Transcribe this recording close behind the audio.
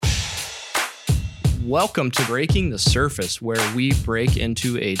Welcome to Breaking the Surface, where we break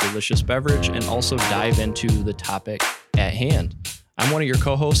into a delicious beverage and also dive into the topic at hand. I'm one of your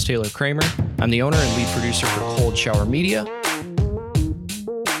co-hosts, Taylor Kramer. I'm the owner and lead producer for Cold Shower Media.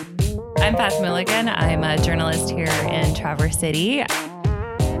 I'm Beth Milligan. I'm a journalist here in Traverse City.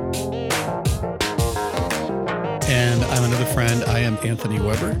 And I'm another friend. I am Anthony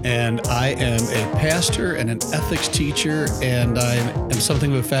Weber, and I am a pastor and an ethics teacher, and I am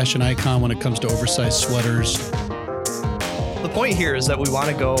something of a fashion icon when it comes to oversized sweaters. The point here is that we want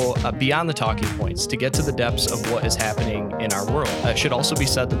to go beyond the talking points to get to the depths of what is happening in our world. It should also be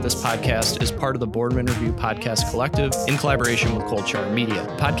said that this podcast is part of the Boardman Review Podcast Collective in collaboration with Cold Shower Media.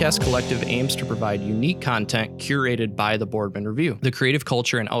 The Podcast Collective aims to provide unique content curated by the Boardman Review, the creative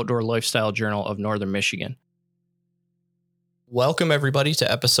culture and outdoor lifestyle journal of Northern Michigan. Welcome, everybody, to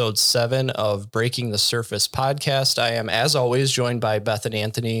episode 7 of Breaking the Surface podcast. I am, as always, joined by Beth and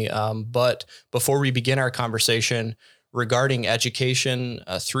Anthony. But before we begin our conversation regarding education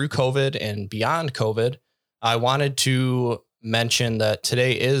through COVID and beyond COVID, I wanted to mention that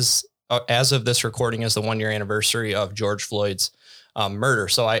today is, as of this recording, is the 1-year anniversary of George Floyd's murder.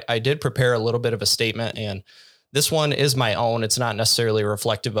 So I did prepare a little bit of a statement, and this one is my own. It's not necessarily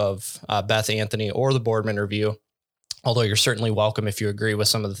reflective of Beth, Anthony, or the Boardman Review. Although you're certainly welcome if you agree with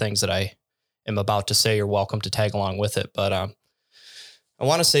some of the things that I am about to say, you're welcome to tag along with it. But I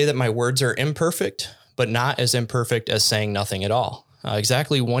want to say that my words are imperfect, but not as imperfect as saying nothing at all.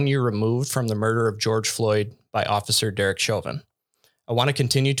 Exactly 1 year removed from the murder of George Floyd by Officer Derek Chauvin. I want to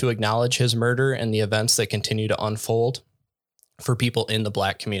continue to acknowledge his murder and the events that continue to unfold for people in the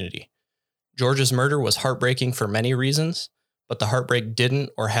Black community. George's murder was heartbreaking for many reasons, but the heartbreak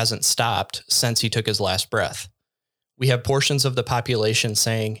didn't or hasn't stopped since he took his last breath. We have portions of the population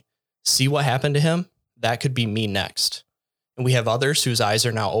saying, see what happened to him? That could be me next. And we have others whose eyes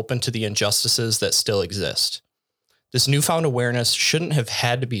are now open to the injustices that still exist. This newfound awareness shouldn't have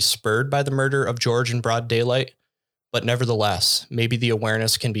had to be spurred by the murder of George in broad daylight, but nevertheless, maybe the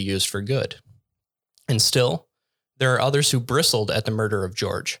awareness can be used for good. And still, there are others who bristled at the murder of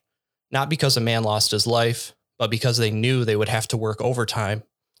George, not because a man lost his life, but because they knew they would have to work overtime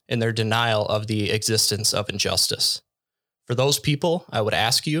in their denial of the existence of injustice. For those people, I would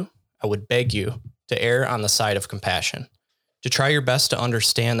beg you to err on the side of compassion, to try your best to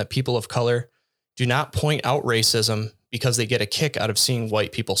understand that people of color do not point out racism because they get a kick out of seeing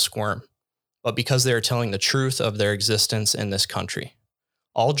white people squirm, but because they are telling the truth of their existence in this country.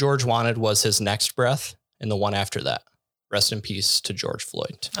 All George wanted was his next breath and the one after that. Rest in peace to George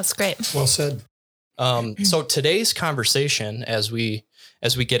Floyd. That's great. Well said. So today's conversation, as we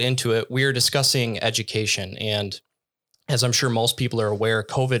get into it, we are discussing education. And as I'm sure most people are aware,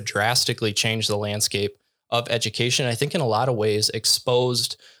 COVID drastically changed the landscape of education. I think in a lot of ways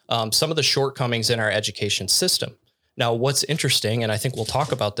exposed some of the shortcomings in our education system. Now, what's interesting, and I think we'll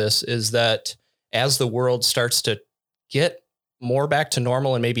talk about this, is that as the world starts to get more back to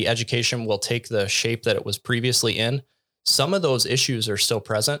normal and maybe education will take the shape that it was previously in, some of those issues are still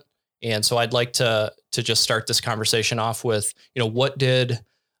present. And so I'd like to just start this conversation off with, what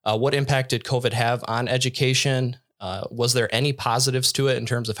impact did COVID have on education? Was there any positives to it in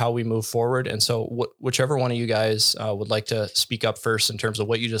terms of how we move forward? And so whichever one of you guys would like to speak up first in terms of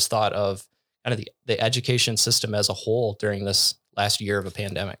what you just thought of kind of the education system as a whole during this last year of a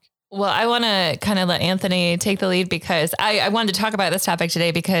pandemic. Well, I want to kind of let Anthony take the lead because I wanted to talk about this topic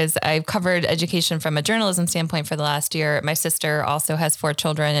today because I've covered education from a journalism standpoint for the last year. My sister also has 4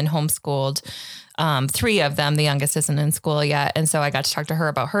 children and homeschooled 3 of them. The youngest isn't in school yet. And so I got to talk to her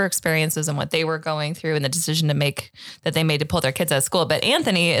about her experiences and what they were going through and the decision that they made to pull their kids out of school. But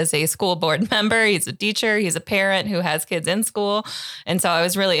Anthony is a school board member. He's a teacher. He's a parent who has kids in school. And so I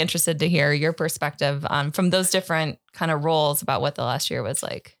was really interested to hear your perspective from those different kind of roles about what the last year was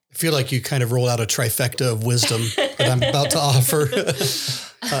like. I feel like you kind of rolled out a trifecta of wisdom that I'm about to offer.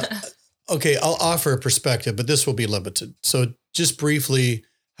 Okay, I'll offer a perspective, but this will be limited. So just briefly,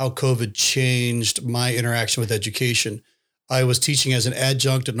 how COVID changed my interaction with education. I was teaching as an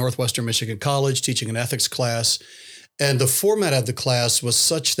adjunct at Northwestern Michigan College, teaching an ethics class. And the format of the class was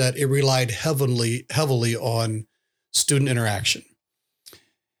such that it relied heavily on student interaction.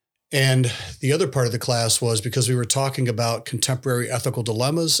 And the other part of the class was because we were talking about contemporary ethical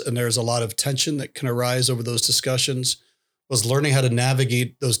dilemmas, and there's a lot of tension that can arise over those discussions, was learning how to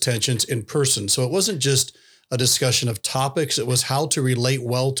navigate those tensions in person. So it wasn't just a discussion of topics. It was how to relate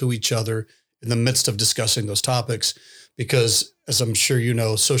well to each other in the midst of discussing those topics. Because as I'm sure you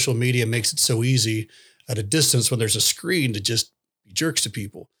know, social media makes it so easy at a distance when there's a screen to just be jerks to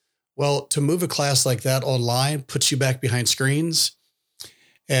people. Well, to move a class like that online puts you back behind screens.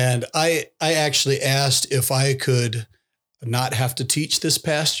 And I actually asked if I could not have to teach this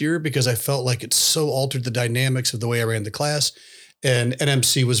past year because I felt like it so altered the dynamics of the way I ran the class. And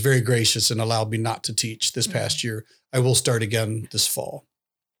NMC was very gracious and allowed me not to teach this past year. I will start again this fall.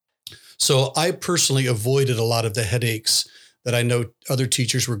 So I personally avoided a lot of the headaches that I know other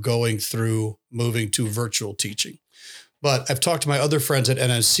teachers were going through moving to virtual teaching. But I've talked to my other friends at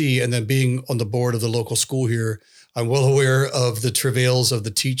NMC, and then being on the board of the local school here, I'm well aware of the travails of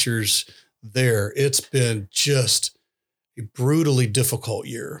the teachers there. It's been just a brutally difficult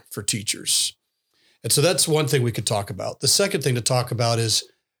year for teachers. And so that's one thing we could talk about. The second thing to talk about is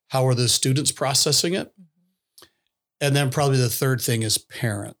how are the students processing it? And then probably the third thing is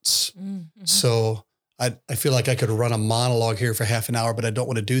parents. Mm-hmm. So I feel like I could run a monologue here for half an hour, but I don't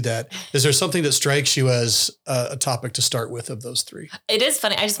want to do that. Is there something that strikes you as a topic to start with of those three? It is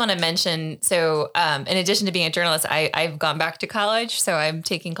funny. I just want to mention, so in addition to being a journalist, I've gone back to college. So I'm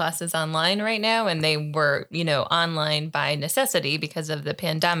taking classes online right now, and they were, online by necessity because of the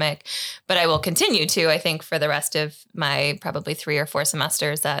pandemic. But I will continue to, I think, for the rest of my probably 3 or 4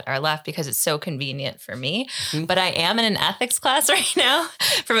 semesters that are left because it's so convenient for me. Mm-hmm. But I am in an ethics class right now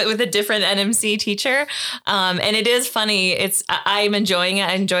with a different NMC teacher. And it is funny. I'm enjoying it.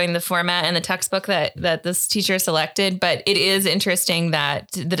 I'm enjoying the format and the textbook that this teacher selected, but it is interesting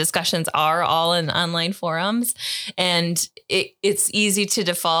that the discussions are all in online forums, and it's easy to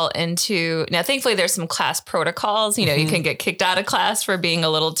default into. Now, thankfully there's some class protocols, you can get kicked out of class for being a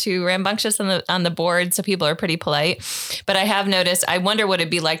little too rambunctious on the board. So people are pretty polite, but I have noticed, I wonder what it'd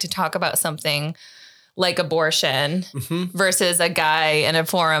be like to talk about something like abortion versus a guy in a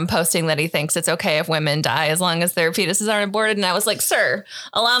forum posting that he thinks it's okay if women die as long as their fetuses aren't aborted. And I was like, sir,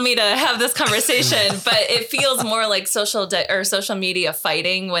 allow me to have this conversation. But it feels more like social media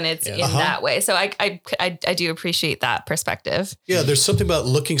fighting when it's in that way. So I do appreciate that perspective. Yeah, there's something about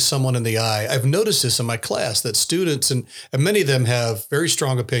looking someone in the eye. I've noticed this in my class that students, and many of them have very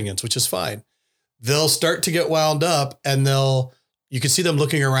strong opinions, which is fine. They'll start to get wound up, and you can see them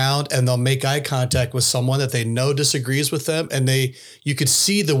looking around, and they'll make eye contact with someone that they know disagrees with them. And you could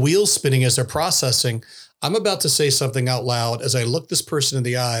see the wheels spinning as they're processing. I'm about to say something out loud as I look this person in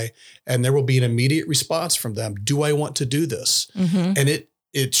the eye, and there will be an immediate response from them. Do I want to do this? Mm-hmm. And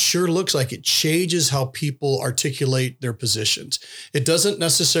it sure looks like it changes how people articulate their positions. It doesn't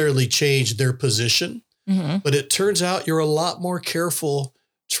necessarily change their position, but it turns out you're a lot more careful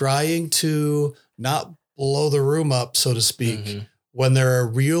trying to not blow the room up, so to speak. Mm-hmm. When there are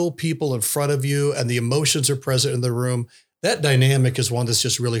real people in front of you and the emotions are present in the room, that dynamic is one that's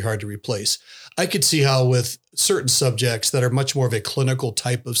just really hard to replace. I could see how with certain subjects that are much more of a clinical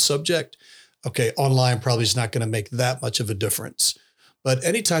type of subject, online probably is not going to make that much of a difference. But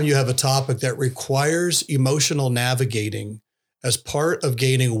anytime you have a topic that requires emotional navigating as part of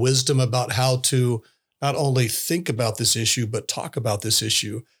gaining wisdom about how to not only think about this issue, but talk about this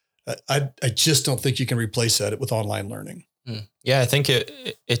issue, I just don't think you can replace that with online learning. Yeah, I think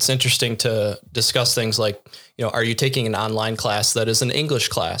it's interesting to discuss things like, are you taking an online class that is an English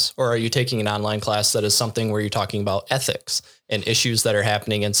class, or are you taking an online class that is something where you're talking about ethics and issues that are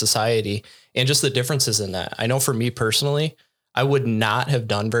happening in society and just the differences in that? I know for me personally, I would not have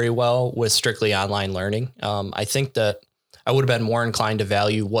done very well with strictly online learning. I think that I would have been more inclined to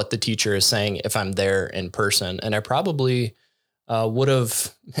value what the teacher is saying if I'm there in person. And I probably would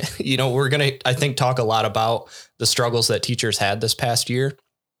have, we're going to, I think, talk a lot about the struggles that teachers had this past year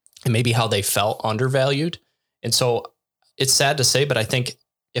and maybe how they felt undervalued. And so it's sad to say, but I think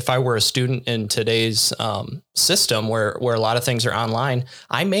if I were a student in today's system where a lot of things are online,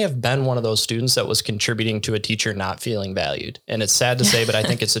 I may have been one of those students that was contributing to a teacher not feeling valued. And it's sad to say, but I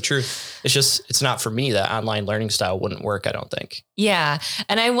think it's the truth. It's not for me. That online learning style wouldn't work, I don't think. Yeah.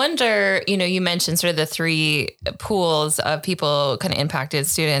 And I wonder, you mentioned sort of the 3 pools of people kind of impacted: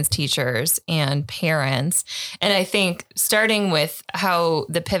 students, teachers, and parents. And I think starting with how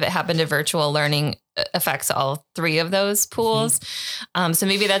the pivot happened to virtual learning affects all 3 of those pools. Mm-hmm. So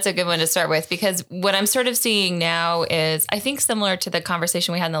maybe that's a good one to start with, because what I'm sort of seeing now is, I think, similar to the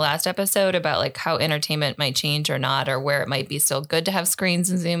conversation we had in the last episode about like how entertainment might change or not, or where it might be still good to have screens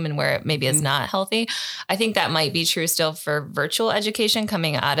and Zoom and where it maybe is not healthy. I think that might be true still for virtual education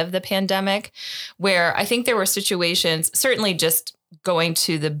coming out of the pandemic, where I think there were situations, certainly just going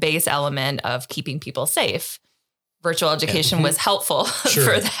to the base element of keeping people safe. Virtual education was helpful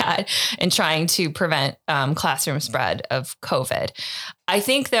for that and trying to prevent classroom spread of COVID. I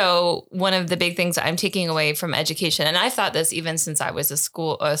think, though, one of the big things I'm taking away from education, and I've thought this even since I was a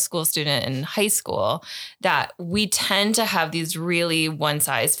school student in high school, that we tend to have these really one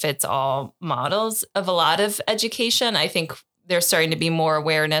size fits all models of a lot of education. I think there's starting to be more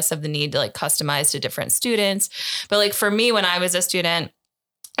awareness of the need to like customize to different students. But like for me, when I was a student,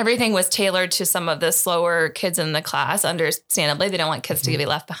 everything was tailored to some of the slower kids in the class. Understandably, they don't want kids to be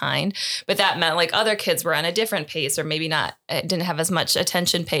left behind. But that meant like other kids were on a different pace, or maybe not, didn't have as much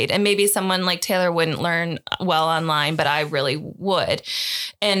attention paid. And maybe someone like Taylor wouldn't learn well online, but I really would.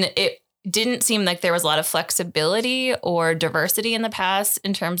 And it didn't seem like there was a lot of flexibility or diversity in the past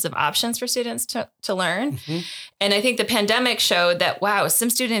in terms of options for students to learn. And I think the pandemic showed that, wow,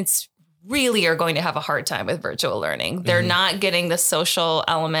 some students really are going to have a hard time with virtual learning. They're not getting the social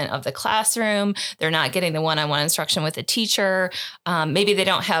element of the classroom. They're not getting the one-on-one instruction with a teacher. Maybe they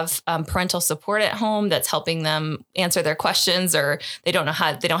don't have parental support at home that's helping them answer their questions, or they don't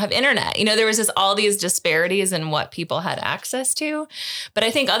have internet. You know, there was just all these disparities in what people had access to. But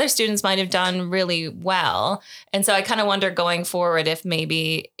I think other students might have done really well. And so I kind of wonder going forward if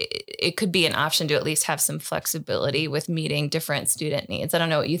maybe it could be an option to at least have some flexibility with meeting different student needs. I don't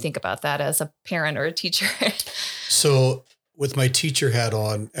know what you think about that as a parent or a teacher. So with my teacher hat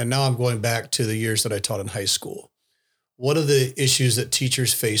on, and now I'm going back to the years that I taught in high school, one of the issues that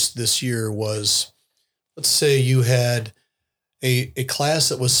teachers faced this year was, let's say you had a class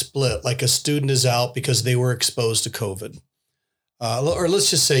that was split, like a student is out because they were exposed to COVID. Or let's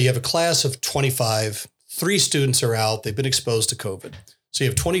just say you have a class of 25, 3 students are out, they've been exposed to COVID. So you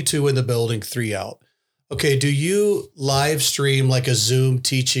have 22 in the building, 3 out. Okay, do you live stream like a Zoom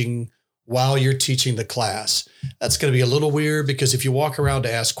teaching while you're teaching the class? That's going to be a little weird, because if you walk around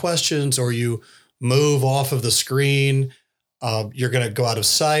to ask questions or you move off of the screen, you're going to go out of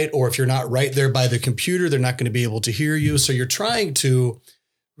sight. Or if you're not right there by the computer, they're not going to be able to hear you. So you're trying to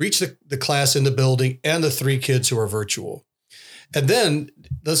reach the class in the building and the 3 kids who are virtual. And then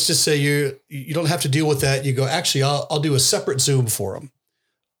let's just say you don't have to deal with that. You go, actually, I'll do a separate Zoom for them.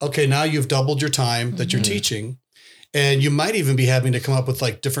 Okay, now you've doubled your time that you're teaching. And you might even be having to come up with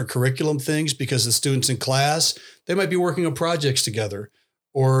like different curriculum things, because the students in class, they might be working on projects together,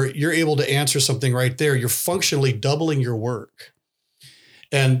 or you're able to answer something right there. You're functionally doubling your work.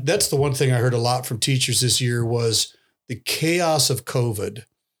 And that's the one thing I heard a lot from teachers this year was the chaos of COVID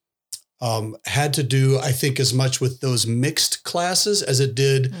had to do, I think, as much with those mixed classes as it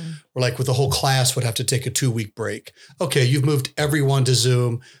did, or like with the whole class would have to take a 2-week break. Okay, you've moved everyone to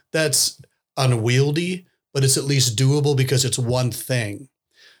Zoom. That's unwieldy, but it's at least doable because it's one thing.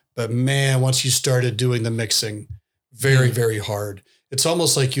 But man, once you started doing the mixing, very, very hard. It's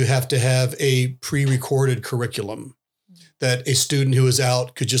almost like you have to have a pre-recorded curriculum that a student who is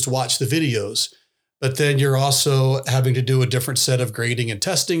out could just watch the videos. But then you're also having to do a different set of grading and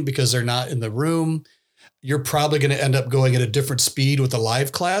testing because they're not in the room. You're probably going to end up going at a different speed with a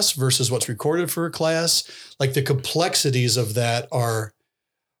live class versus what's recorded for a class. Like the complexities of that are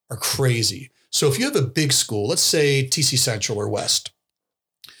crazy. So if you have a big school, let's say TC Central or West,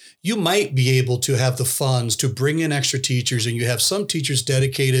 you might be able to have the funds to bring in extra teachers, and you have some teachers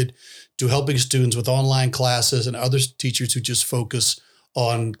dedicated to helping students with online classes and other teachers who just focus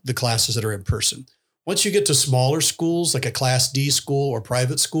on the classes that are in person. Once you get to smaller schools, like a Class D school or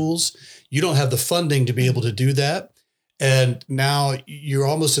private schools, you don't have the funding to be able to do that. And now you're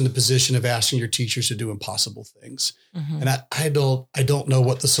almost in the position of asking your teachers to do impossible things. And I don't know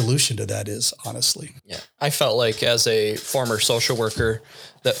what the solution to that is, honestly. Yeah. I felt like as a former social worker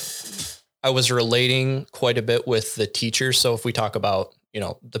that I was relating quite a bit with the teachers. So if we talk about,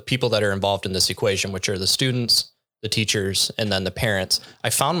 the people that are involved in this equation, which are the students, the teachers, and then the parents,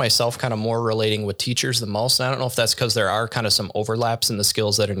 I found myself kind of more relating with teachers the most. And I don't know if that's because there are kind of some overlaps in the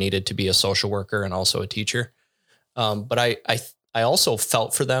skills that are needed to be a social worker and also a teacher. But I also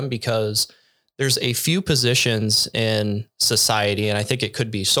felt for them because there's a few positions in society, and I think it could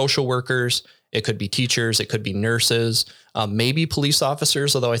be social workers, it could be teachers, it could be nurses, maybe police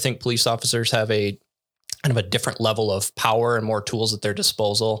officers, although I think police officers have a kind of a different level of power and more tools at their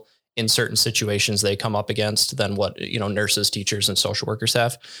disposal in certain situations they come up against than what, nurses, teachers, and social workers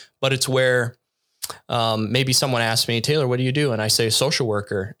have. But it's where maybe someone asks me, Taylor, what do you do? And I say social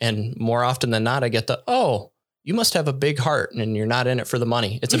worker. And more often than not, I get you must have a big heart and you're not in it for the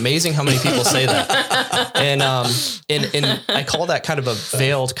money. It's amazing how many people say that. And I call that kind of a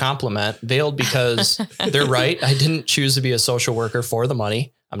veiled compliment, veiled because they're right. I didn't choose to be a social worker for the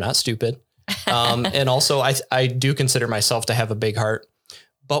money. I'm not stupid. And also I do consider myself to have a big heart.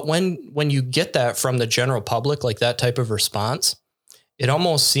 But when you get that from the general public, like that type of response, it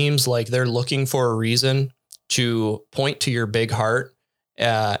almost seems like they're looking for a reason to point to your big heart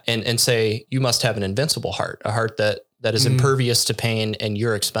and say, you must have an invincible heart, a heart that is impervious to pain, and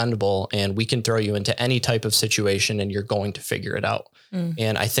you're expendable, and we can throw you into any type of situation and you're going to figure it out.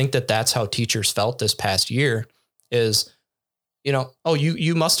 And I think that that's how teachers felt this past year is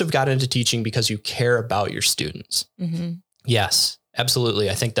you must have got into teaching because you care about your students. Mm-hmm. Yes, absolutely.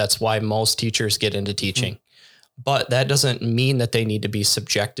 I think that's why most teachers get into teaching, but that doesn't mean that they need to be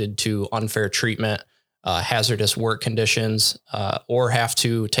subjected to unfair treatment, hazardous work conditions, or have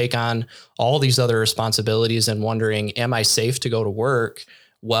to take on all these other responsibilities and wondering, am I safe to go to work?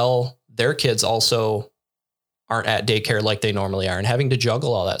 Well, their kids also aren't at daycare like they normally are and having to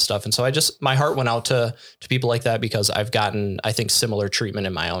juggle all that stuff. And so my heart went out to people like that because I've gotten, I think, similar treatment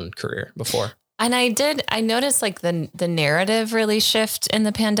in my own career before. And I noticed like the narrative really shift in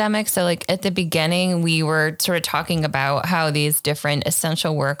the pandemic. So like at the beginning, we were sort of talking about how these different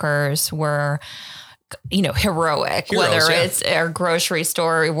essential workers were, heroic, whether it's our grocery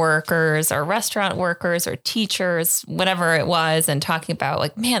store workers or restaurant workers or teachers, whatever it was, and talking about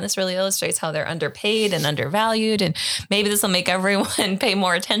like, man, this really illustrates how they're underpaid and undervalued. And maybe this will make everyone pay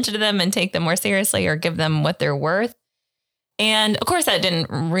more attention to them and take them more seriously or give them what they're worth. And of course, that didn't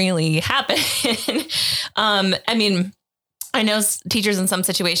really happen. I know teachers in some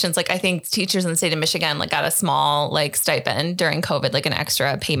situations, like I think teachers in the state of Michigan, like got a small like stipend during COVID, like an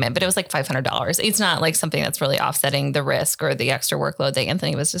extra payment, but it was like $500. It's not like something that's really offsetting the risk or the extra workload that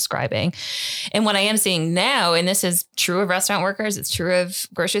Anthony was describing. And what I am seeing now, and this is true of restaurant workers, it's true of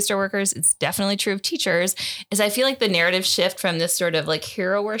grocery store workers, it's definitely true of teachers, is I feel like the narrative shift from this sort of like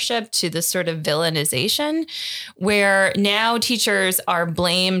hero worship to this sort of villainization, where now teachers are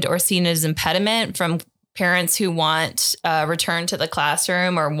blamed or seen as impediment from parents who want return to the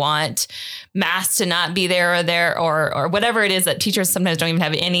classroom or want masks to not be there or whatever it is that teachers sometimes don't even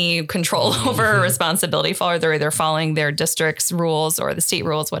have any control over or responsibility for. They're either following their district's rules or the state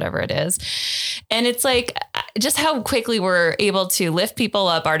rules, whatever it is. And it's like just how quickly we're able to lift people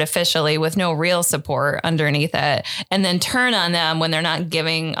up artificially with no real support underneath it and then turn on them when they're not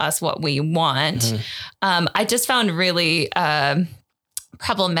giving us what we want. I just found really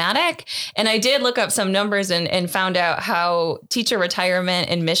problematic. And I did look up some numbers and found out how teacher retirement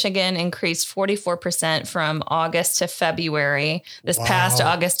in Michigan increased 44% from August to February, this past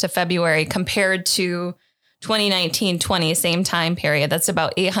August to February, compared to 2019-20, same time period. That's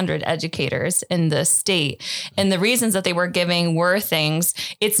about 800 educators in the state. And the reasons that they were giving were things,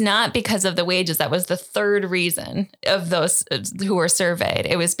 it's not because of the wages. That was the third reason of those who were surveyed.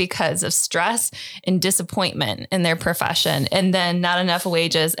 It was because of stress and disappointment in their profession, and then not enough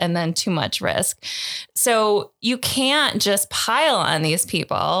wages, and then too much risk. So you can't just pile on these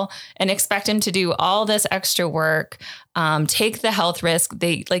people and expect them to do all this extra work, take the health risk.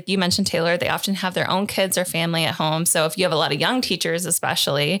 They, like you mentioned, Taylor, they often have their own kids or family at home. So if you have a lot of young teachers,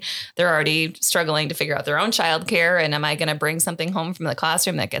 especially, they're already struggling to figure out their own childcare. And am I going to bring something home from the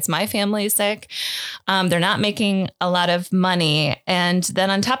classroom that gets my family sick? They're not making a lot of money. And then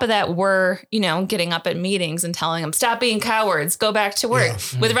on top of that, we're, getting up at meetings and telling them, stop being cowards, go back to work.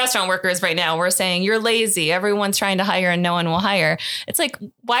 Yeah. With restaurant workers right now, we're saying you're lazy. Everyone's trying to hire and no one will hire. It's like,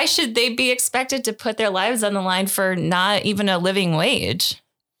 why should they be expected to put their lives on the line for not even a living wage?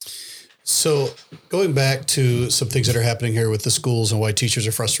 So going back to some things that are happening here with the schools and why teachers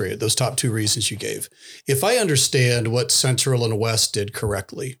are frustrated, those top two reasons you gave. If I understand what Central and West did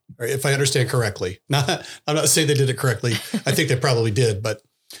correctly, or if I understand correctly, I'm not saying they did it correctly. I think they probably did. But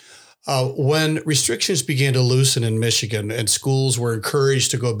when restrictions began to loosen in Michigan and schools were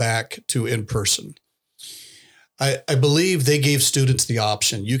encouraged to go back to in-person, I believe they gave students the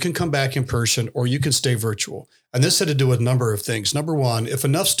option. You can come back in person or you can stay virtual. And this had to do with a number of things. Number one, if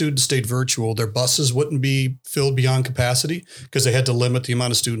enough students stayed virtual, their buses wouldn't be filled beyond capacity because they had to limit the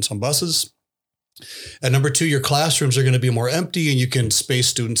amount of students on buses. And number two, your classrooms are going to be more empty and you can space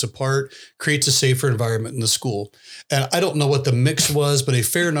students apart, creates a safer environment in the school. And I don't know what the mix was, but a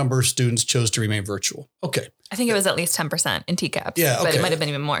fair number of students chose to remain virtual. Okay. I think it was at least 10% in TCAPS, yeah, okay. But it might have been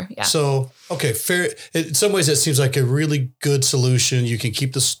even more. Yeah. So, okay, fair. In some ways, that seems like a really good solution. You can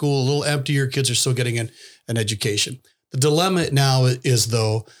keep the school a little empty. Your kids are still getting an education. The dilemma now is,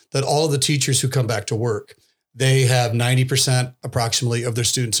 though, that all of the teachers who come back to work, they have 90% approximately of their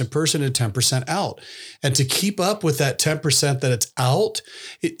students in person and 10% out. And to keep up with that 10% that it's out,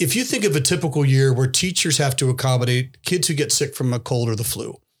 if you think of a typical year where teachers have to accommodate kids who get sick from a cold or the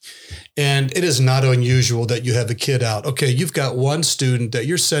flu, and it is not unusual that you have a kid out. Okay, you've got one student that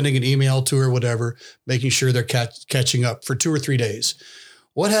you're sending an email to or whatever, making sure they're catching up for 2 or 3 days.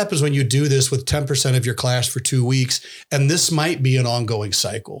 What happens when you do this with 10% of your class for 2 weeks? And this might be an ongoing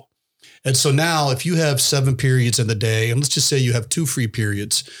cycle. And so now if you have 7 periods in the day, and let's just say you have 2 free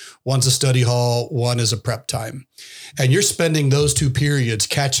periods, one's a study hall, one is a prep time, and you're spending those 2 periods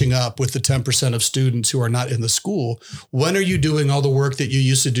catching up with the 10% of students who are not in the school, when are you doing all the work that you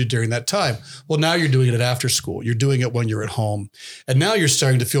used to do during that time? Well, now you're doing it after school. You're doing it when you're at home. And now you're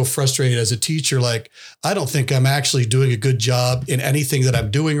starting to feel frustrated as a teacher, like, I don't think I'm actually doing a good job in anything that I'm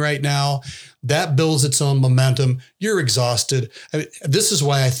doing right now. That builds its own momentum. You're exhausted. I mean, this is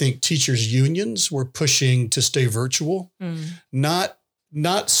why I think teachers' unions were pushing to stay virtual,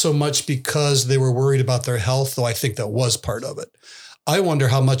 not so much because they were worried about their health, though I think that was part of it. I wonder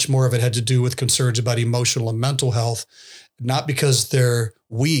how much more of it had to do with concerns about emotional and mental health, not because they're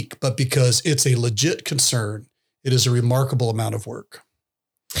weak, but because it's a legit concern. It is a remarkable amount of work.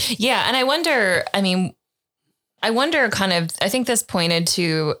 Yeah. And I wonder kind of, I think this pointed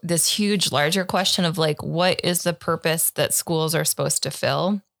to this huge, larger question of like, what is the purpose that schools are supposed to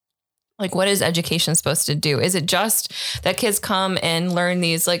fill? Like, what is education supposed to do? Is it just that kids come and learn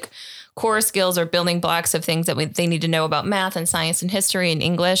these like core skills or building blocks of things that they need to know about math and science and history and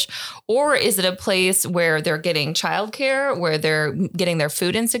English? Or is it a place where they're getting childcare, where they're getting their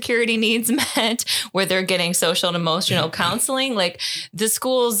food insecurity needs met, where they're getting social and emotional counseling? Like the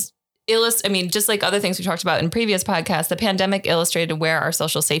schools just like other things we talked about in previous podcasts, the pandemic illustrated where our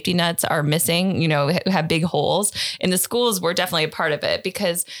social safety nets are missing, have big holes. And the schools were definitely a part of it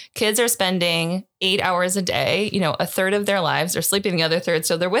because kids are spending 8 hours a day, a third of their lives, they're sleeping the other third.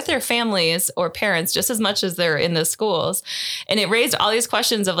 So they're with their families or parents just as much as they're in the schools. And it raised all these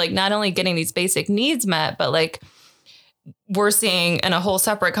questions of like, not only getting these basic needs met, but like, we're seeing in a whole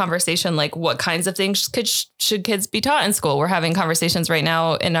separate conversation, like what kinds of things should kids be taught in school? We're having conversations right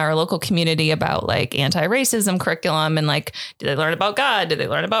now in our local community about like anti-racism curriculum and like, did they learn about God? Did they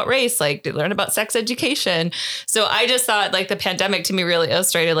learn about race? Like, did they learn about sex education? So I just thought like the pandemic to me really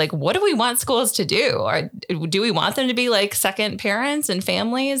illustrated like, what do we want schools to do? Or do we want them to be like second parents and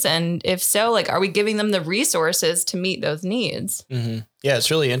families? And if so, like, are we giving them the resources to meet those needs? Mm-hmm. Yeah, it's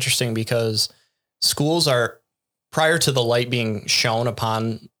really interesting because schools are, prior to the light being shown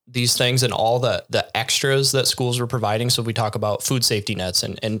upon these things and all the extras that schools were providing. So we talk about food safety nets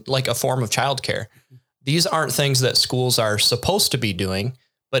and like a form of childcare. These aren't things that schools are supposed to be doing.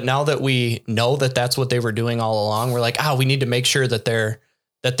 But now that we know that that's what they were doing all along, we're like, we need to make sure that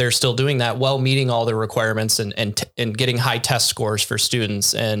they're still doing that while meeting all the requirements and getting high test scores for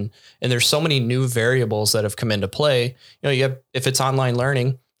students. And there's so many new variables that have come into play. If it's online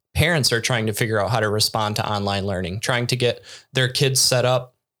learning, parents are trying to figure out how to respond to online learning, trying to get their kids set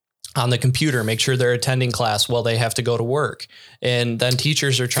up on the computer, make sure they're attending class while they have to go to work. And then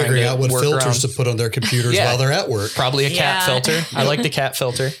teachers are trying figuring to out what work filters around, to put on their computers while they're at work. Probably a cat filter. I like the cat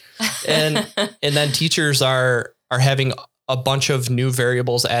filter. And then teachers are having a bunch of new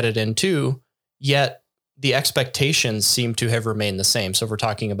variables added in too, yet the expectations seem to have remained the same. So if we're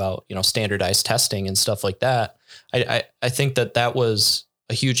talking about, standardized testing and stuff like that, I think that was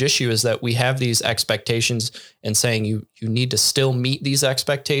a huge issue, is that we have these expectations and saying you need to still meet these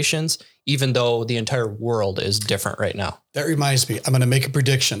expectations, even though the entire world is different right now. That reminds me, I'm going to make a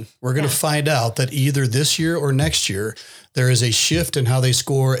prediction. We're going to find out that either this year or next year, there is a shift in how they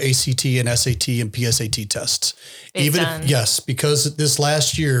score ACT and SAT and PSAT tests. Because this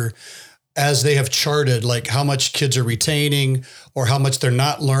last year, as they have charted, like how much kids are retaining or how much they're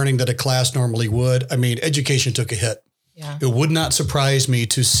not learning that a class normally would. I mean, education took a hit. Yeah. It would not surprise me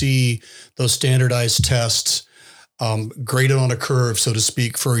to see those standardized tests graded on a curve, so to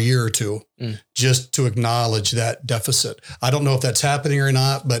speak, for a year or two, just to acknowledge that deficit. I don't know if that's happening or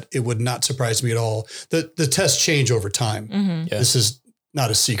not, but it would not surprise me at all. The tests change over time. Mm-hmm. Yeah. This is not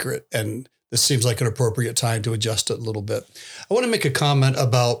a secret, and this seems like an appropriate time to adjust it a little bit. I want to make a comment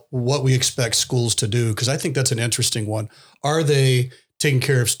about what we expect schools to do, because I think that's an interesting one. Are they taking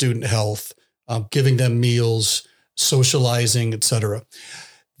care of student health, giving them meals, socializing, et cetera?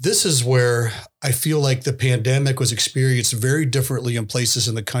 This is where I feel like the pandemic was experienced very differently in places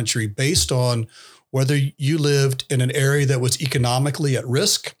in the country based on whether you lived in an area that was economically at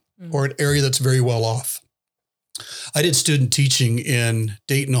risk or an area that's very well off. I did student teaching in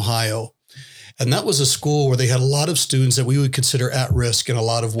Dayton, Ohio, and that was a school where they had a lot of students that we would consider at risk in a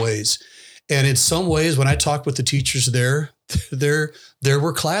lot of ways. And in some ways, when I talked with the teachers there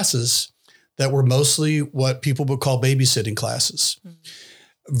were classes that were mostly what people would call babysitting classes.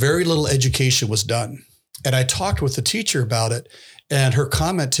 Very little education was done. And I talked with the teacher about it. And her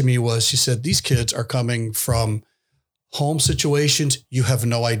comment to me was, she said, these kids are coming from home situations you have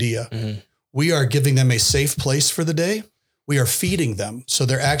no idea. Mm-hmm. We are giving them a safe place for the day. we are feeding them. So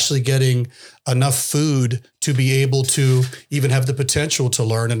they're actually getting enough food to be able to even have the potential to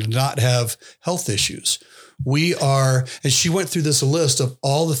learn and not have health issues. And she went through this list of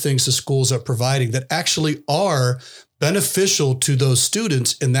all the things the schools are providing that actually are beneficial to those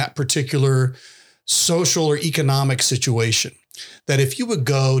students in that particular social or economic situation. That if you would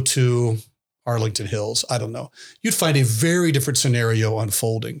go to Arlington Hills, I don't know, you'd find a very different scenario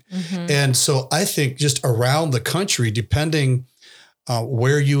unfolding. And so I think just around the country, depending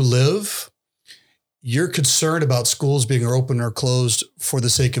where you live, your concern about schools being open or closed for the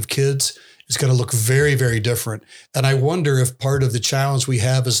sake of kids is going to look very, very different. And I wonder if part of the challenge we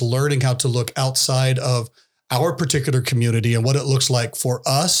have is learning how to look outside of our particular community and what it looks like for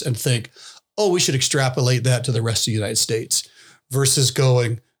us and think, oh, we should extrapolate that to the rest of the United States versus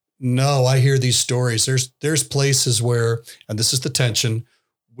going, no, I hear these stories. There's places where, and this is the tension,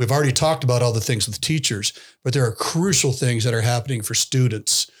 we've already talked about all the things with teachers, but there are crucial things that are happening for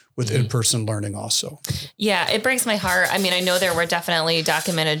students with in-person learning also. Yeah, it breaks my heart. I mean, I know there were definitely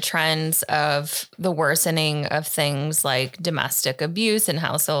documented trends of the worsening of things like domestic abuse and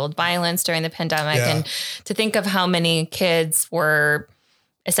household violence during the pandemic. Yeah. And to think of how many kids were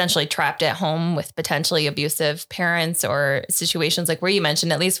essentially trapped at home with potentially abusive parents or situations like where you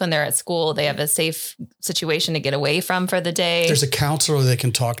mentioned, at least when they're at school, they have a safe situation to get away from for the day. There's a counselor they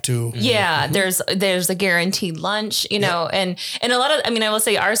can talk to. Yeah. There's a guaranteed lunch, you know, and a lot of, I mean, I will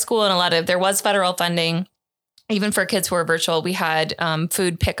say our school and there was federal funding. Even for kids who were virtual, we had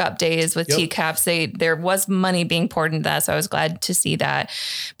food pickup days with TCAPS. There was money being poured into that. So I was glad to see that.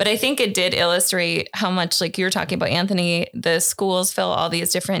 But I think it did illustrate how much, like you were talking about, Anthony, the schools fill all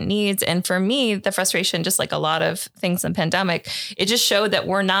these different needs. And for me, the frustration, just like a lot of things in the pandemic, it just showed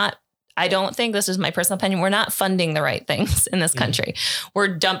that I don't think, this is my personal opinion, we're not funding the right things in this country. We're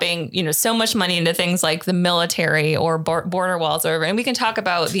dumping, so much money into things like the military or border walls, and we can talk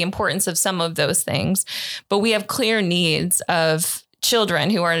about the importance of some of those things, but we have clear needs of children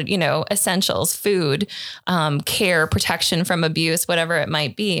who are, essentials, food, care, protection from abuse, whatever it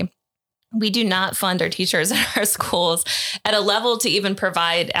might be. We do not fund our teachers at our schools at a level to even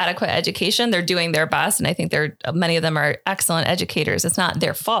provide adequate education. They're doing their best. And I think many of them are excellent educators. It's not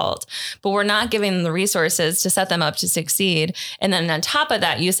their fault, but we're not giving them the resources to set them up to succeed. And then on top of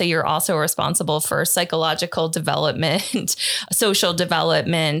that, you say you're also responsible for psychological development, social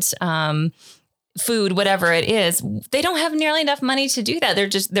development, food, whatever it is. They don't have nearly enough money to do that.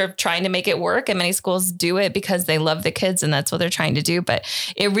 They're trying to make it work. And many schools do it because they love the kids and that's what they're trying to do. But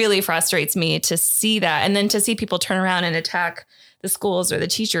it really frustrates me to see that. And then to see people turn around and attack the schools or the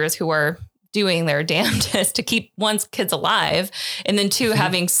teachers who are doing their damnedest to keep one's kids alive. And then two,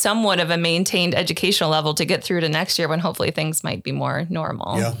 having somewhat of a maintained educational level to get through to next year when hopefully things might be more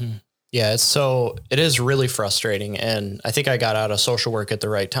normal. Yeah. Yeah, it is really frustrating. And I think I got out of social work at the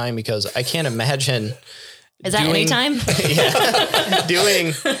right time because I can't imagine. Is that any time? Yeah.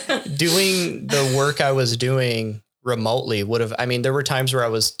 doing the work I was doing remotely there were times where I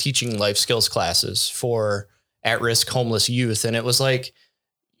was teaching life skills classes for at-risk homeless youth. And it was like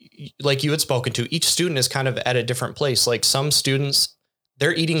you had spoken to, each student is kind of at a different place. Like some students,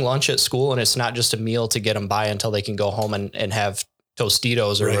 they're eating lunch at school and it's not just a meal to get them by until they can go home and have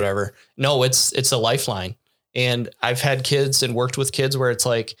Tostitos or whatever. No, it's a lifeline. And I've had kids and worked with kids where it's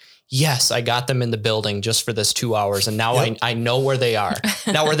like, yes, I got them in the building just for this 2 hours. And now I know where they are.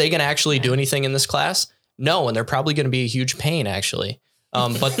 Now, are they going to actually do anything in this class? No. And they're probably going to be a huge pain actually.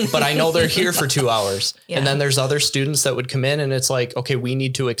 But I know they're here for 2 hours. Yeah. And then there's other students that would come in and it's like, okay, we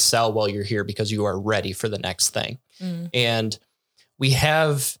need to excel while you're here because you are ready for the next thing. And we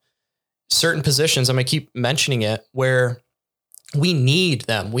have certain positions, I'm going to keep mentioning it, where we need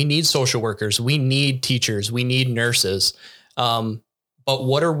them. We need social workers. We need teachers. We need nurses. But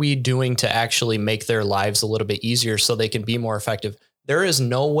what are we doing to actually make their lives a little bit easier so they can be more effective? There is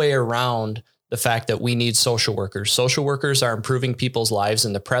no way around the fact that we need social workers. Social workers are improving people's lives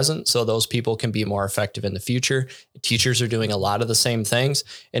in the present so those people can be more effective in the future. Teachers are doing a lot of the same things,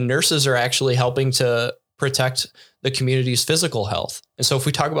 and nurses are actually helping to protect the community's physical health. And so if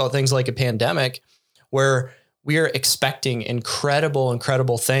we talk about things like a pandemic where we are expecting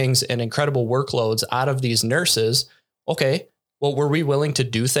incredible things and incredible workloads out of these nurses. Okay, well, were we willing to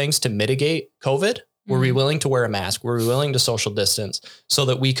do things to mitigate COVID? Were we willing to wear a mask? Were we willing to social distance so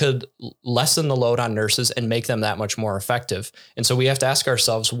that we could lessen the load on nurses and make them that much more effective? And so we have to ask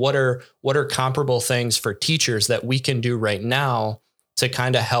ourselves, what are comparable things for teachers that we can do right now to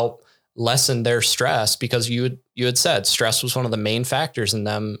kind of help lessen their stress? Because you had said stress was one of the main factors in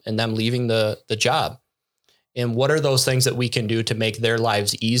them leaving the job. And what are those things that we can do to make their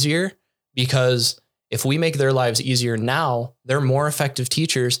lives easier? Because If we make their lives easier now, they're more effective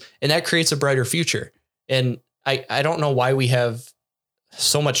teachers, and that creates a brighter future. And I don't know why we have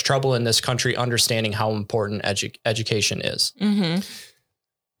so much trouble in this country understanding how important education is. Mm-hmm.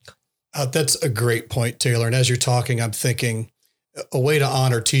 That's a great point, Taylor. And as you're talking, I'm thinking a way to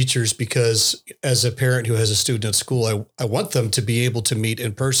honor teachers, because as a parent who has a student at school, I want them to be able to meet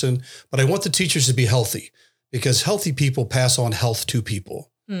in person, but I want the teachers to be healthy, because healthy people pass on health to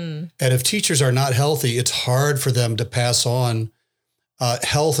people. And if teachers are not healthy, it's hard for them to pass on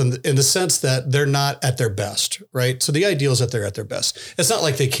health in the sense that they're not at their best, right? So the ideal is that they're at their best. It's not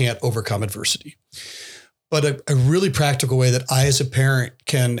like they can't overcome adversity. But a really practical way that I, as a parent,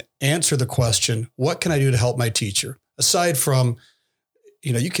 can answer the question, what can I do to help my teacher? Aside from,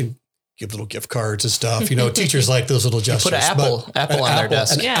 you can give little gift cards and stuff. Teachers like those little gestures. Put an apple on their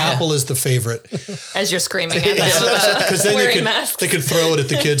desk. An apple is the favorite. As you're screaming at them. Because then they could throw it at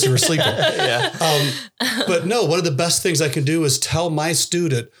the kids who are sleeping. Yeah. But no, one of the best things I can do is tell my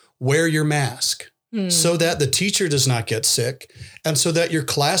student, wear your mask. So that the teacher does not get sick, and so that your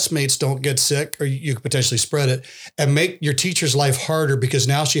classmates don't get sick, or you could potentially spread it, and make your teacher's life harder, because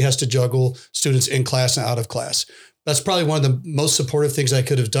now she has to juggle students in class and out of class. That's probably one of the most supportive things I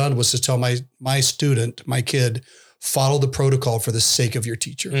could have done, was to tell my student, my kid, follow the protocol for the sake of your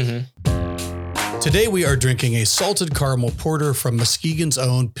teacher. Mm-hmm. Today we are drinking a salted caramel porter from Muskegon's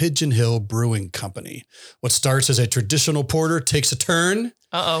own Pigeon Hill Brewing Company. What starts as a traditional porter takes a turn.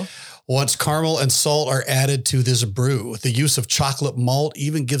 Once caramel and salt are added to this brew, the use of chocolate malt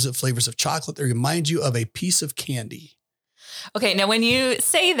even gives it flavors of chocolate that remind you of a piece of candy. Okay, now when you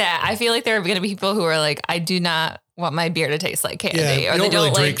say that, I feel like there are going to be people who are like, I do not want my beer to taste like candy, or they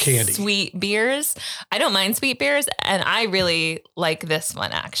don't like candy. Sweet beers. I don't mind sweet beers, and I really like this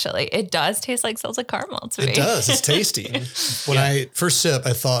one, actually. It does taste like salted caramel to me. It does. It's tasty. When I first sip,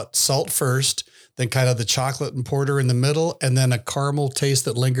 I thought salt first, then kind of the chocolate and porter in the middle, and then a caramel taste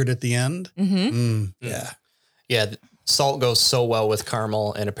that lingered at the end. Yeah. Salt goes so well with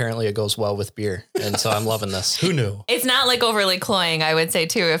caramel, and apparently it goes well with beer. And so I'm loving this. Who knew? It's not like overly cloying, I would say,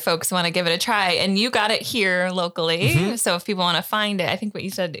 too, if folks want to give it a try. And you got it here locally. Mm-hmm. So if people want to find it, I think what you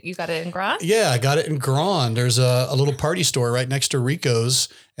said, you got it in Grand? Yeah, I got it in Grand. There's a little party store right next to Rico's,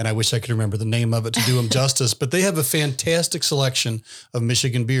 and I wish I could remember the name of it to do them justice, but they have a fantastic selection of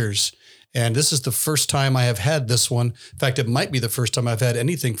Michigan beers. And this is the first time I have had this one. In fact, it might be the first time I've had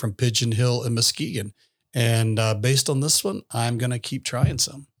anything from Pigeon Hill and Muskegon. And based on this one, I'm going to keep trying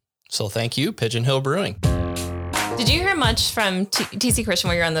some. So thank you, Pigeon Hill Brewing. Did you hear much from TC Christian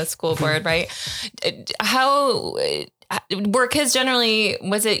where you're on the school board, right? How were kids generally,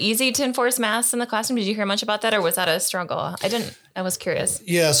 was it easy to enforce masks in the classroom? Did you hear much about that, or was that a struggle? I was curious.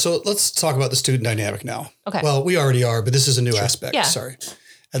 Yeah. So let's talk about the student dynamic now. Okay. Well, we already are, but this is a new aspect. Yeah. Sorry.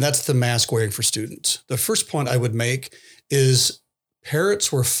 And that's the mask wearing for students. The first point I would make is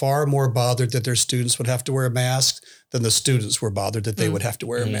parents were far more bothered that their students would have to wear a mask than the students were bothered that they would have to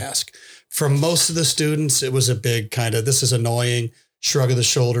wear a mask. For most of the students, it was a big kind of, this is annoying, shrug of the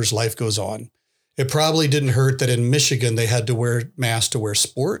shoulders, life goes on. It probably didn't hurt that in Michigan, they had to wear masks to wear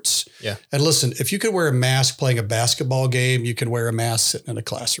sports. Yeah. And listen, if you could wear a mask playing a basketball game, you can wear a mask sitting in a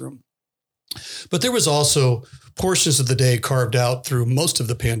classroom. But there was also portions of the day carved out through most of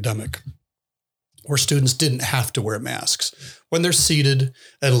the pandemic where students didn't have to wear masks. When they're seated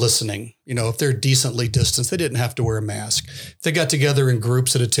and listening, if they're decently distanced, they didn't have to wear a mask. If they got together in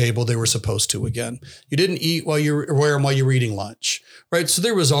groups at a table, they were supposed to again. You didn't eat wear them while you were eating lunch, right? So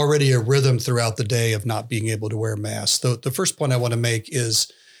there was already a rhythm throughout the day of not being able to wear masks. The first point I want to make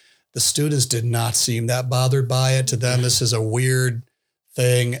is the students did not seem that bothered by it. To them, this is a weird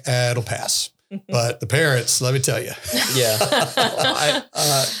thing. It'll pass. But the parents, let me tell you. Yeah.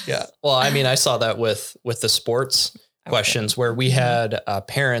 Yeah. Well, I mean, I saw that with the sports questions where we had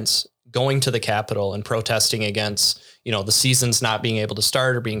parents going to the Capitol and protesting against, the seasons not being able to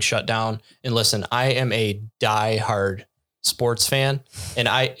start or being shut down. And listen, I am a diehard sports fan. And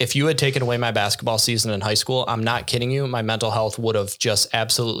if you had taken away my basketball season in high school, I'm not kidding you, my mental health would have just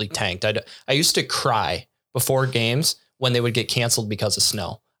absolutely tanked. I used to cry before games when they would get canceled because of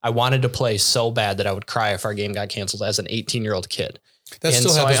snow. I wanted to play so bad that I would cry if our game got canceled as an 18-year-old kid. That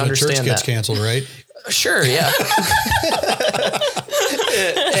still happens when church gets canceled, right? Sure, yeah.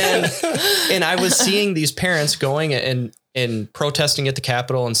 and I was seeing these parents going and protesting at the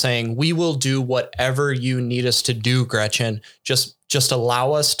Capitol and saying, we will do whatever you need us to do, Gretchen. Just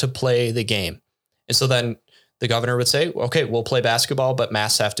allow us to play the game. And so then the governor would say, okay, we'll play basketball, but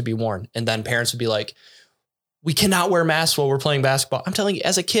masks have to be worn. And then parents would be like, we cannot wear masks while we're playing basketball. I'm telling you,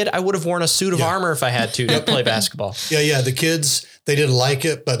 as a kid, I would have worn a suit of armor if I had to play basketball. Yeah. The kids, they didn't like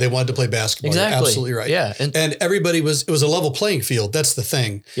it, but they wanted to play basketball. Exactly. You're absolutely right. Yeah. And everybody it was a level playing field. That's the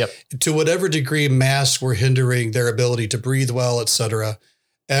thing. Yep. To whatever degree masks were hindering their ability to breathe well, et cetera,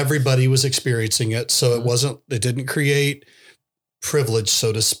 everybody was experiencing it. So it didn't create privilege,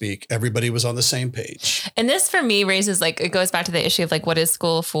 so to speak. Everybody was on the same page. And this for me raises it goes back to the issue of what is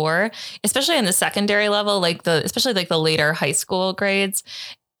school for, especially in the secondary level, especially the later high school grades.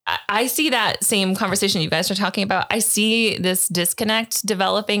 I see that same conversation you guys are talking about. I see this disconnect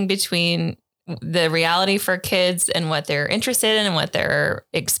developing between the reality for kids and what they're interested in and what they're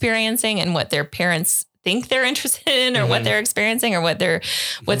experiencing and what their parents think they're interested in or what they're experiencing or what their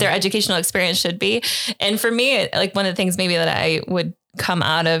educational experience should be. And for me, one of the things maybe that I would come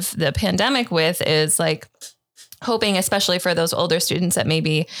out of the pandemic with is hoping, especially for those older students, that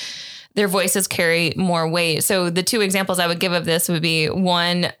maybe their voices carry more weight. So the two examples I would give of this would be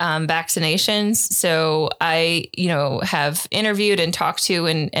one, vaccinations. So I, have interviewed and talked to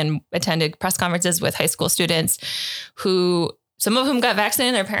and attended press conferences with high school students who, some of whom got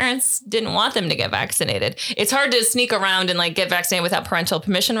vaccinated. Their parents didn't want them to get vaccinated. It's hard to sneak around and get vaccinated without parental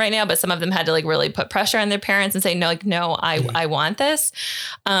permission right now. But some of them had to really put pressure on their parents and say, no, I want this.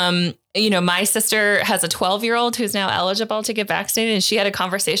 My sister has a 12-year-old who's now eligible to get vaccinated. And she had a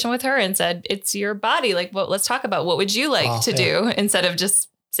conversation with her and said, it's your body. Let's talk about what would you like to do instead of just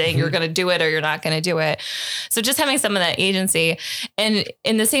saying you're going to do it or you're not going to do it. So just having some of that agency. And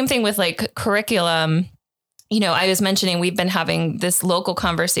the same thing with curriculum. I was mentioning we've been having this local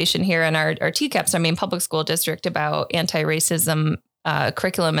conversation here in our TCAPS, our main public school district, about anti-racism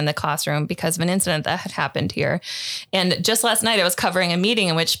curriculum in the classroom because of an incident that had happened here. And just last night I was covering a meeting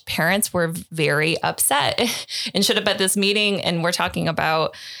in which parents were very upset and showed up at this meeting and we're talking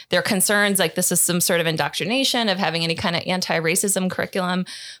about their concerns. This is some sort of indoctrination of having any kind of anti-racism curriculum.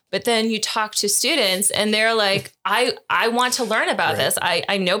 But then you talk to students and they're like, I want to learn about this.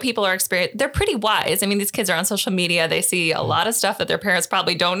 I know people are experienced. They're pretty wise. I mean, these kids are on social media. They see a lot of stuff that their parents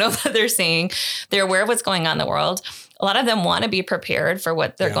probably don't know that they're seeing. They're aware of what's going on in the world. A lot of them want to be prepared for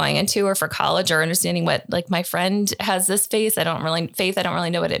what they're going into or for college or understanding what, my friend has this faith. I don't really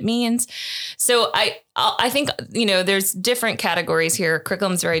know what it means. So I think, there's different categories here.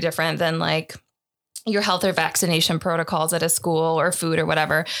 Curriculum's very different than your health or vaccination protocols at a school or food or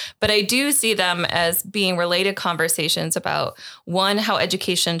whatever. But I do see them as being related conversations about, one, how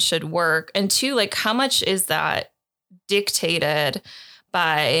education should work, and two, how much is that dictated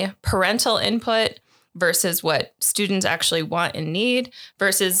by parental input versus what students actually want and need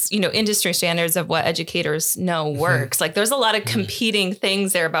versus, industry standards of what educators know works. There's a lot of competing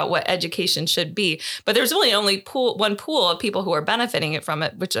things there about what education should be, but there's really only one pool of people who are benefiting from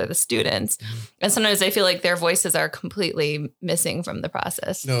it, which are the students. And sometimes I feel like their voices are completely missing from the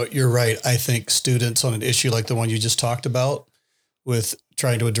process. No, you're right. I think students on an issue like the one you just talked about with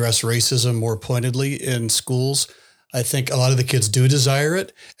trying to address racism more pointedly in schools, I think a lot of the kids do desire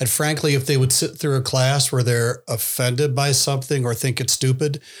it. And frankly, if they would sit through a class where they're offended by something or think it's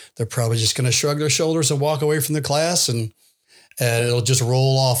stupid, they're probably just going to shrug their shoulders and walk away from the class and it'll just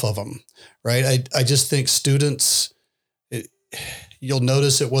roll off of them. Right. I just think students, you'll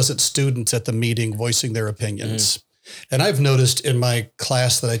notice it wasn't students at the meeting voicing their opinions. And I've noticed in my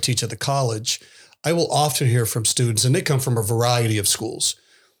class that I teach at the college, I will often hear from students, and they come from a variety of schools.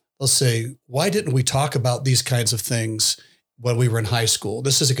 They'll say, why didn't we talk about these kinds of things when we were in high school?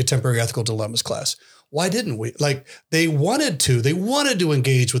 This is a contemporary ethical dilemmas class. Why didn't we? They wanted to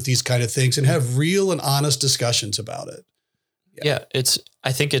engage with these kind of things and have real and honest discussions about it. Yeah.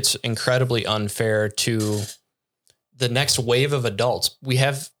 I think it's incredibly unfair to the next wave of adults. We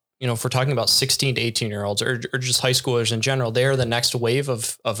have, if we're talking about 16 to 18-year-olds or just high schoolers in general, they are the next wave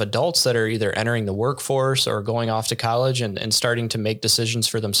of adults that are either entering the workforce or going off to college and starting to make decisions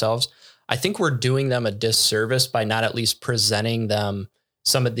for themselves. I think we're doing them a disservice by not at least presenting them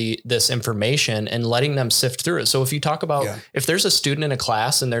some of this information and letting them sift through it. So if you talk about, if there's a student in a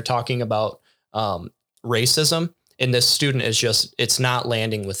class and they're talking about racism and this student is it's not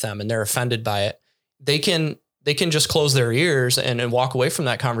landing with them and they're offended by it, they can just close their ears and walk away from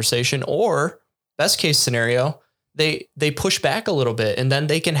that conversation. Or best case scenario, they push back a little bit and then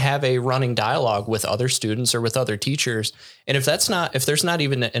they can have a running dialogue with other students or with other teachers. And if there's not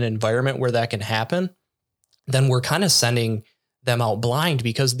even an environment where that can happen, then we're kind of sending them out blind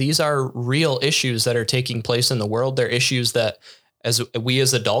because these are real issues that are taking place in the world. They're issues that as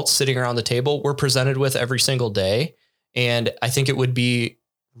adults sitting around the table, we're presented with every single day. And I think it would be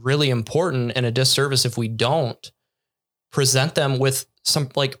really important and a disservice if we don't present them with some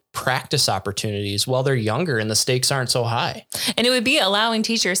like practice opportunities while they're younger and the stakes aren't so high. And it would be allowing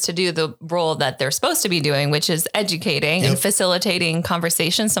teachers to do the role that they're supposed to be doing, which is educating and facilitating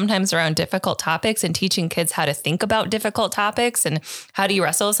conversations sometimes around difficult topics and teaching kids how to think about difficult topics and how do you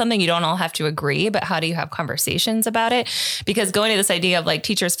wrestle with something. You don't all have to agree, but how do you have conversations about it? Because going to this idea of like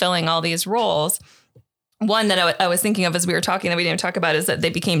teachers filling all these roles, one that I was thinking of as we were talking that we didn't talk about is that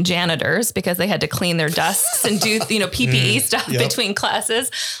they became janitors because they had to clean their desks and do, PPE stuff between classes.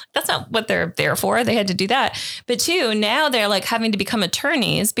 That's not what they're there for. They had to do that. But two, now they're like having to become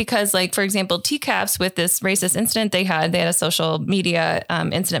attorneys because like, for example, TCAPS with this racist incident they had a social media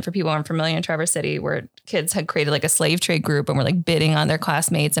incident for people who aren't familiar in Traverse City where kids had created like a slave trade group and were like bidding on their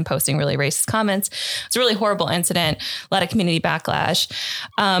classmates and posting really racist comments. It's a really horrible incident, a lot of community backlash.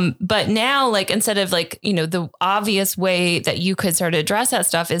 But now like instead of like, the obvious way that you could sort of address that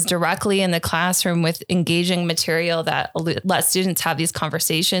stuff is directly in the classroom with engaging material that lets students have these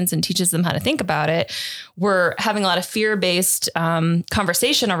conversations and teaches them how to think about it. We're having a lot of fear-based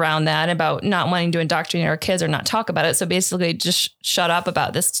conversation around that about not wanting to indoctrinate our kids or not talk about it. So basically just shut up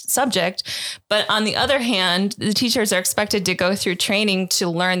about this subject. But on the other hand, the teachers are expected to go through training to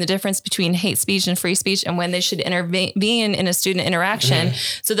learn the difference between hate speech and free speech and when they should intervene in a student interaction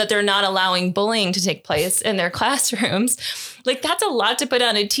so that they're not allowing bullying to take place in their classrooms. Like that's a lot to put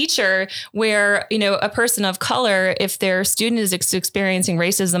on a teacher where, a person of color, if their student is experiencing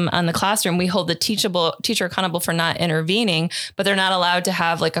racism on the classroom, we hold the teacher accountable for not intervening, but they're not allowed to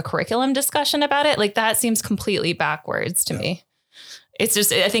have like a curriculum discussion about it. Like that seems completely backwards to me. It's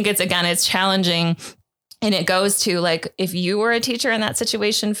just, I think it's challenging. And it goes to like, if you were a teacher in that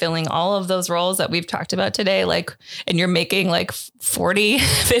situation, filling all of those roles that we've talked about today, like, and you're making like 40,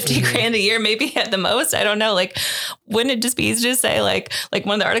 50 grand a year, maybe at the most, I don't know. Like, wouldn't it just be easy to say like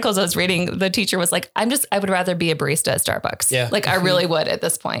one of the articles I was reading, the teacher was like, I would rather be a barista at Starbucks. Yeah. Like I really would at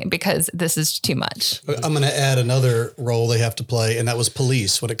this point because this is too much. I'm going to add another role they have to play. And that was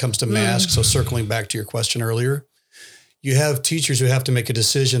police when it comes to masks. So circling back to your question earlier, you have teachers who have to make a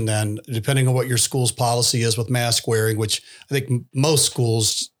decision then, depending on what your school's policy is with mask wearing, which I think most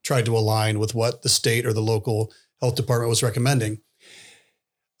schools tried to align with what the state or the local health department was recommending.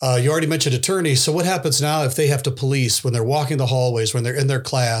 You already mentioned attorneys. So what happens now if they have to police when they're walking the hallways, when they're in their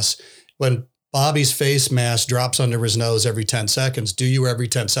class, when Bobby's face mask drops under his nose every 10 seconds? Do you every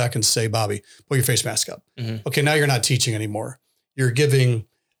 10 seconds say, Bobby, pull your face mask up? Okay, now you're not teaching anymore. You're giving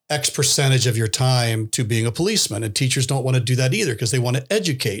X percentage of your time to being a policeman, and teachers don't want to do that either because they want to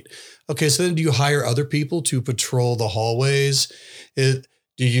educate. Okay, so then do you hire other people to patrol the hallways? Do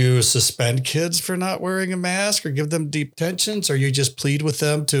you suspend kids for not wearing a mask or give them detentions, or you just plead with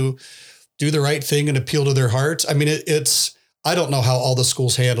them to do the right thing and appeal to their hearts? I mean, I don't know how all the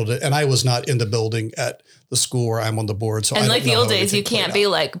schools handled it, and I was not in the building at the school where I'm on the board. So and like the old days, you can't be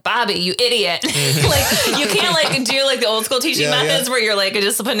like, Bobby, you idiot. Like you can't like do like the old school teaching methods where you're like a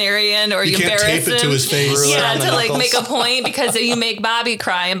disciplinarian or you embarrass tape him. It to his face. Yeah, to like make a point because you make Bobby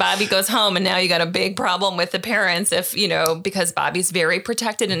cry and Bobby goes home and now you got a big problem with the parents if, because Bobby's very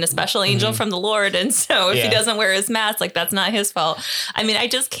protected and a special angel from the Lord. And so if he doesn't wear his mask, like that's not his fault. I mean, I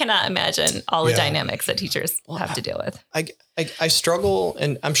just cannot imagine all the dynamics that teachers have to deal with. I struggle,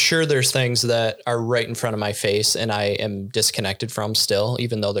 and I'm sure there's things that are right in front of my face and I am disconnected from still,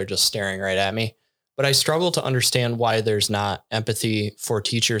 even though they're just staring right at me. But I struggle to understand why there's not empathy for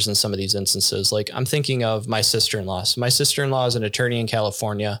teachers in some of these instances. Like I'm thinking of my sister-in-law. So my sister-in-law is an attorney in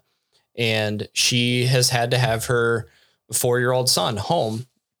California, and she has had to have her 4-year-old son home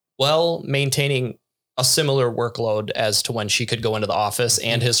while maintaining a similar workload as to when she could go into the office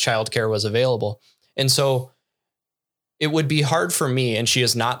and his childcare was available. And so it would be hard for me, and she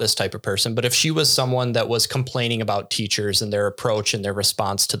is not this type of person, but if she was someone that was complaining about teachers and their approach and their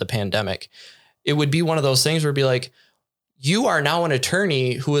response to the pandemic, it would be one of those things where it'd be like, you are now an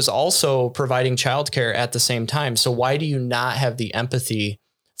attorney who is also providing childcare at the same time. So why do you not have the empathy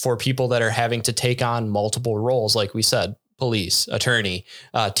for people that are having to take on multiple roles? Like we said, police, attorney,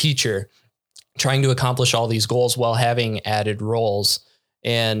 teacher, trying to accomplish all these goals while having added roles.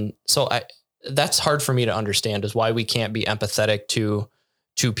 And so that's hard for me to understand, is why we can't be empathetic to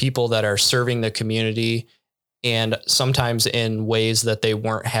people that are serving the community, and sometimes in ways that they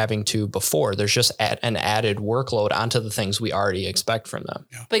weren't having to before. There's just an added workload onto the things we already expect from them.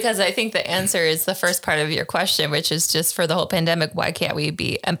 Because I think the answer is the first part of your question, which is just for the whole pandemic, why can't we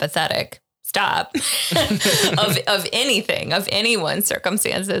be empathetic? Stop of anything, of anyone's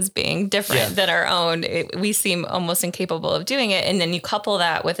circumstances being different than our own. We seem almost incapable of doing it. And then you couple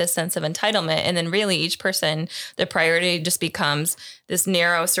that with a sense of entitlement. And then really each person, the priority just becomes this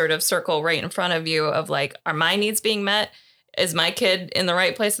narrow sort of circle right in front of you of like, are my needs being met? is my kid in the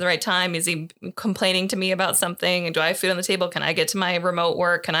right place at the right time? Is he complaining to me about something? And do I have food on the table? Can I get to my remote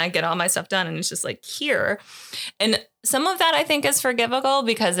work? Can I get all my stuff done? And it's just like here. And some of that I think is forgivable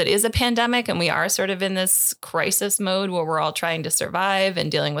because it is a pandemic and we are sort of in this crisis mode where we're all trying to survive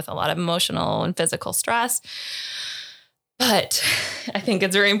and dealing with a lot of emotional and physical stress. But I think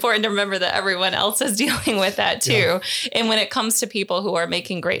it's very important to remember that everyone else is dealing with that too. Yeah. And when it comes to people who are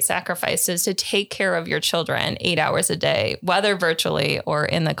making great sacrifices to take care of your children 8 hours a day, whether virtually or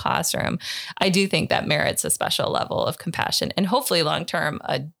in the classroom, I do think that merits a special level of compassion and hopefully long-term,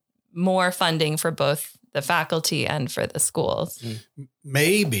 more funding for both the faculty and for the schools.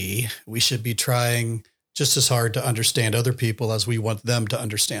 Maybe we should be trying just as hard to understand other people as we want them to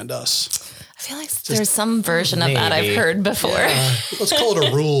understand us. I feel like there's some version of that I've heard before. Yeah. Let's call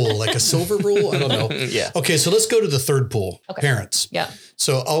it a rule, like a silver rule. I don't know. Yeah. Okay, so let's go to the third pool, parents. Yeah.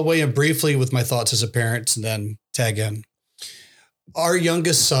 So I'll weigh in briefly with my thoughts as a parent and then tag in. Our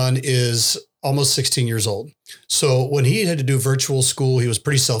youngest son is almost 16 years old. So when he had to do virtual school, he was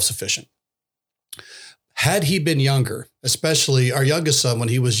pretty self-sufficient. Had he been younger, especially our youngest son, when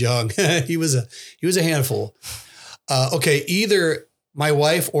he was young, he was a handful. Either my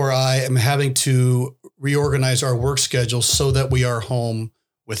wife or I am having to reorganize our work schedule so that we are home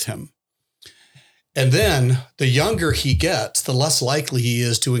with him. And then the younger he gets, the less likely he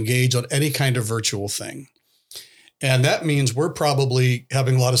is to engage on any kind of virtual thing. And that means we're probably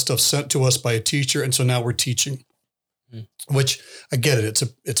having a lot of stuff sent to us by a teacher. And so now we're teaching. Which I get it.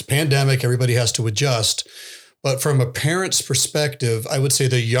 It's a pandemic. Everybody has to adjust. But from a parent's perspective, I would say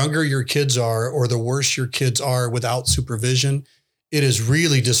the younger your kids are or the worse your kids are without supervision, it is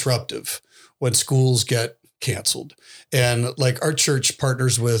really disruptive when schools get canceled. And like our church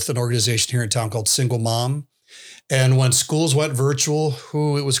partners with an organization here in town called Single Mom. And when schools went virtual,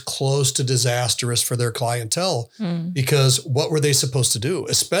 it was close to disastrous for their clientele because what were they supposed to do?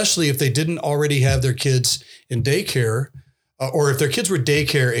 Especially if they didn't already have their kids in daycare or if their kids were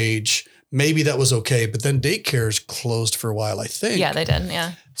daycare age, maybe that was okay. But then daycares closed for a while, I think. Yeah, they did.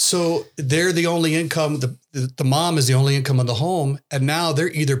 Yeah. So they're the only income. The mom is the only income in the home. And now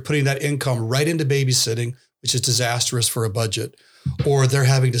they're either putting that income right into babysitting, which is disastrous for a budget, or they're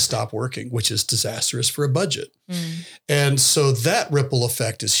having to stop working, which is disastrous for a budget. And so that ripple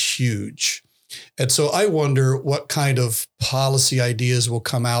effect is huge. And so I wonder what kind of policy ideas will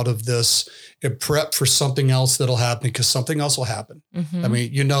come out of this and prep for something else that'll happen because something else will happen. I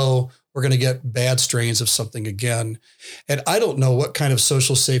mean, we're going to get bad strains of something again. And I don't know what kind of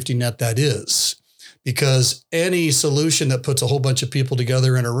social safety net that is because any solution that puts a whole bunch of people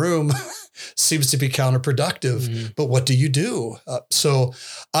together in a room seems to be counterproductive. But what do you do? So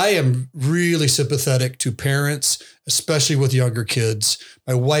I am really sympathetic to parents, especially with younger kids.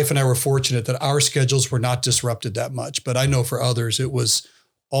 My wife and I were fortunate that our schedules were not disrupted that much, but I know for others it was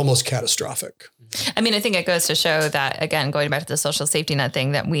almost catastrophic. I mean, I think it goes to show that, again, going back to the social safety net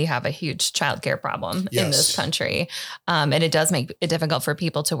thing, that we have a huge childcare problem in this country. And it does make it difficult for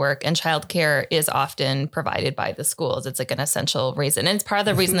people to work. And childcare is often provided by the schools. It's like an essential reason. And it's part of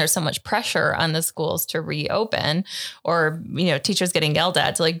the reason there's so much pressure on the schools to reopen or, teachers getting yelled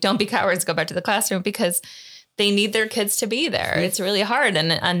at to don't be cowards, go back to the classroom because they need their kids to be there. It's really hard.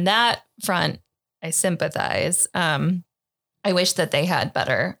 And on that front, I sympathize. I wish that they had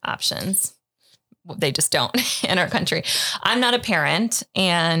better options. They just don't in our country. I'm not a parent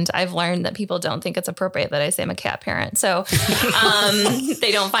and I've learned that people don't think it's appropriate that I say I'm a cat parent. So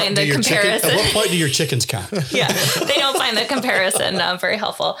they don't find the comparison. At what point do your chickens count? Yeah, they don't find the comparison very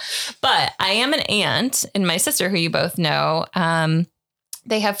helpful. But I am an aunt and my sister, who you both know,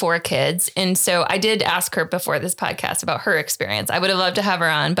 they have 4 kids. And so I did ask her before this podcast about her experience. I would have loved to have her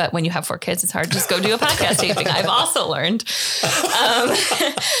on, but when you have 4 kids, it's hard to just go do a podcast taping. I've also learned.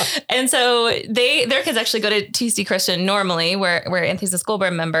 And so their kids actually go to TC Christian normally, where Anthony's a school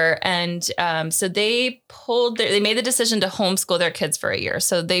board member. And so they made the decision to homeschool their kids for a year.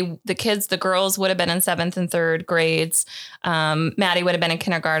 So the girls would have been in 7th and 3rd grades. Maddie would have been in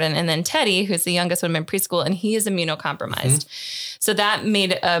kindergarten. And then Teddy, who's the youngest, would have been preschool, and he is immunocompromised. So that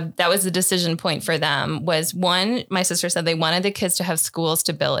was the decision point for them. Was one, my sister said they wanted the kids to have school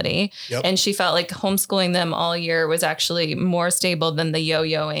stability. Yep. And she felt like homeschooling them all year was actually more stable than the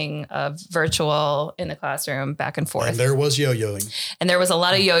yo-yoing of virtual in the classroom back and forth. And there was yo-yoing. And there was a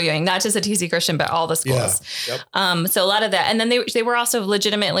lot of yo-yoing, not just at TC Christian, but all the schools. Yeah. Yep. So a lot of that. And then they were also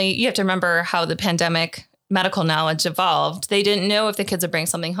legitimately, you have to remember how the pandemic medical knowledge evolved. They didn't know if the kids would bring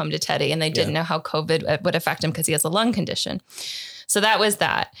something home to Teddy, and they didn't know how COVID would affect him because he has a lung condition. So that was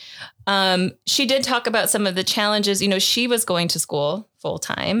that. She did talk about some of the challenges. She was going to school full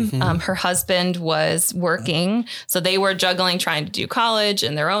time. Her husband was working. So they were juggling, trying to do college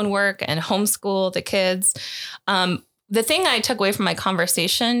and their own work and homeschool the kids. The thing I took away from my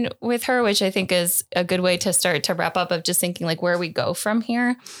conversation with her, which I think is a good way to start to wrap up of just thinking like where we go from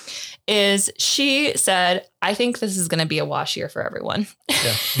here, is she said, I think this is going to be a wash year for everyone.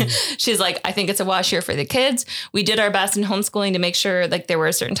 Yeah. She's like, I think it's a wash year for the kids. We did our best in homeschooling to make sure like there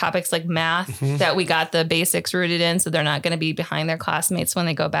were certain topics like math that we got the basics rooted in. So they're not going to be behind their classmates when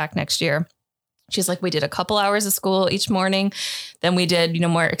they go back next year. She's like, we did a couple hours of school each morning. Then we did,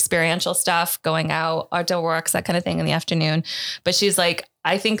 more experiential stuff, going out, outdoor walks, that kind of thing in the afternoon. But she's like,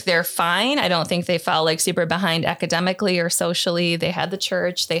 I think they're fine. I don't think they fell like super behind academically or socially. They had the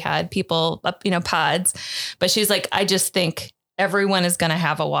church, they had people up, pods. But she's like, I just think everyone is going to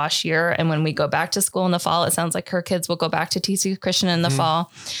have a wash year. And when we go back to school in the fall, it sounds like her kids will go back to TC Christian in the fall.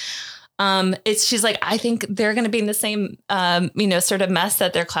 She's like, I think they're going to be in the same, sort of mess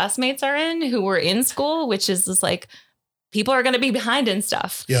that their classmates are in who were in school, which is just like, people are going to be behind in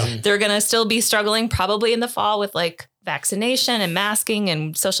stuff. Yeah. They're going to still be struggling probably in the fall with like vaccination and masking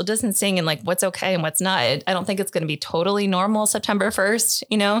and social distancing and like what's okay and what's not. I don't think it's going to be totally normal September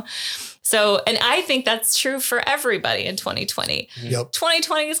 1st, So, and I think that's true for everybody in 2020. Yep.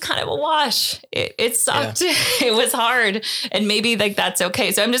 2020 is kind of a wash. It sucked. Yeah. It was hard. And maybe like that's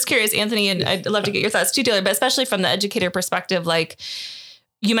okay. So I'm just curious, Anthony, and I'd love to get your thoughts too, Taylor, but especially from the educator perspective, like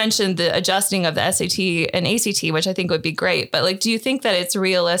you mentioned the adjusting of the SAT and ACT, which I think would be great. But like, do you think that it's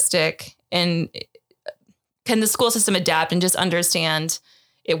realistic and can the school system adapt and just understand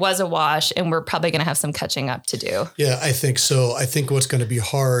it was a wash and we're probably going to have some catching up to do? Yeah, I think so. I think what's going to be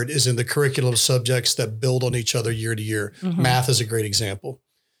hard is in the curriculum subjects that build on each other year to year. Mm-hmm. Math is a great example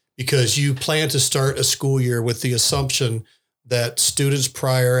because you plan to start a school year with the assumption that students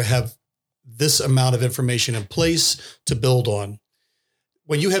prior have this amount of information in place to build on.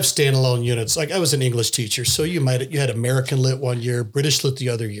 When you have standalone units, like I was an English teacher, so you had American Lit one year, British Lit the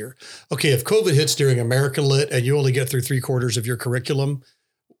other year. Okay, if COVID hits during American Lit and you only get through 3/4 of your curriculum,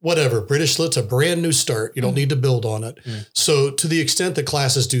 whatever, British Lit's a brand new start. You don't need to build on it. So to the extent that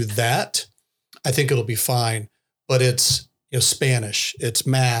classes do that, I think it'll be fine. But it's Spanish, it's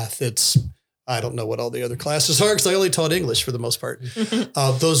math, I don't know what all the other classes are because I only taught English for the most part.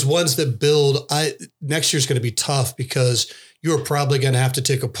 Those ones that build, next year's going to be tough because you're probably going to have to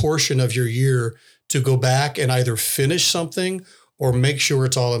take a portion of your year to go back and either finish something or make sure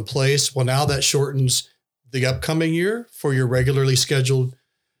it's all in place. Well, now that shortens the upcoming year for your regularly scheduled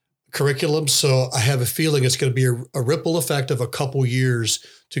curriculum. So I have a feeling it's going to be a ripple effect of a couple years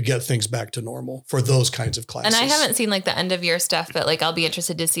to get things back to normal for those kinds of classes. And I haven't seen like the end of year stuff, but like I'll be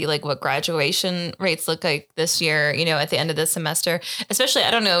interested to see like what graduation rates look like this year, at the end of the semester. Especially,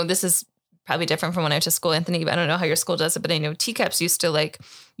 I don't know, this is probably different from when I went to school, Anthony, but I don't know how your school does it, but I know TCAPS used to like,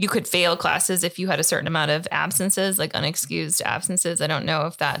 you could fail classes if you had a certain amount of absences, like unexcused absences. I don't know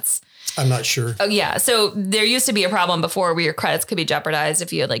if that's... I'm not sure. Oh yeah. So there used to be a problem before where your credits could be jeopardized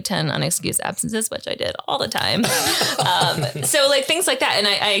if you had like 10 unexcused absences, which I did all the time. So like things like that. And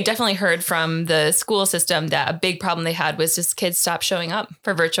I definitely heard from the school system that a big problem they had was just kids stopped showing up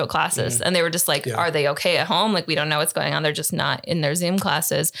for virtual classes. Mm-hmm. And they were just like, are they okay at home? Like, we don't know what's going on. They're just not in their Zoom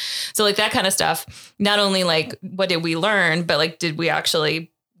classes. So like that kind of stuff, not only like, what did we learn, but like, did we actually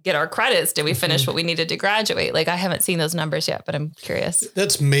get our credits? Did we finish what we needed to graduate? Like, I haven't seen those numbers yet, but I'm curious.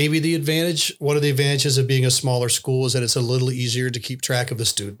 That's maybe the advantage. One of the advantages of being a smaller school is that it's a little easier to keep track of the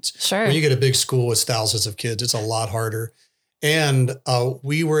students. Sure. When you get a big school with thousands of kids, it's a lot harder. And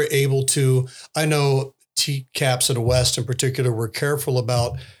we were able to, I know TCAPS and West in particular were careful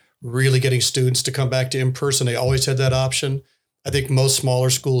about really getting students to come back to in-person. They always had that option. I think most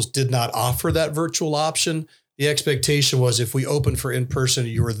smaller schools did not offer that virtual option. The expectation was if we open for in-person,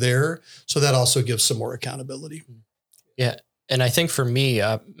 you were there. So that also gives some more accountability. Yeah. And I think for me,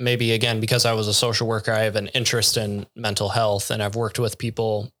 maybe again, because I was a social worker, I have an interest in mental health and I've worked with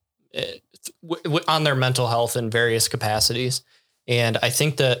people on their mental health in various capacities. And I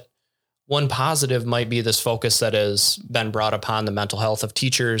think that one positive might be this focus that has been brought upon the mental health of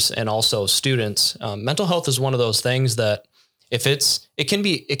teachers and also students. Mental health is one of those things that if it can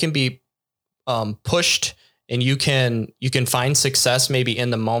be pushed, and you can find success maybe in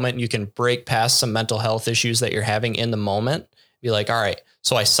the moment. You can break past some mental health issues that you're having in the moment. Be like, all right,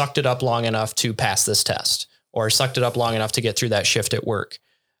 so I sucked it up long enough to pass this test, or I sucked it up long enough to get through that shift at work.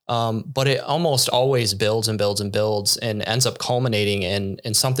 But it almost always builds and builds and builds and ends up culminating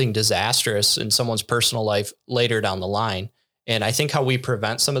in something disastrous in someone's personal life later down the line. And I think how we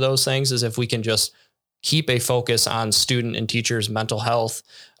prevent some of those things is if we can just keep a focus on student and teachers' mental health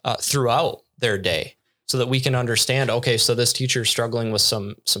throughout their day, so that we can understand, okay, so this teacher is struggling with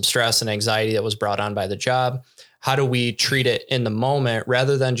some stress and anxiety that was brought on by the job. How do we treat it in the moment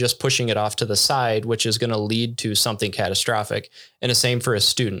rather than just pushing it off to the side, which is going to lead to something catastrophic? And the same for a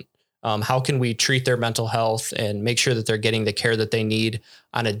student. How can we treat their mental health and make sure that they're getting the care that they need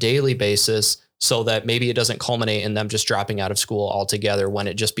on a daily basis, so that maybe it doesn't culminate in them just dropping out of school altogether when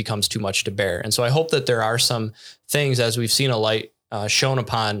it just becomes too much to bear? And so I hope that there are some things, as we've seen a light shown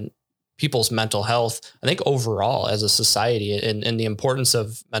upon people's mental health, I think overall as a society, and the importance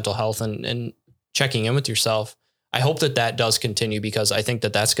of mental health and checking in with yourself. I hope that does continue, because I think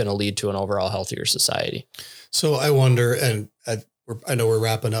that that's going to lead to an overall healthier society. So I wonder, and I know we're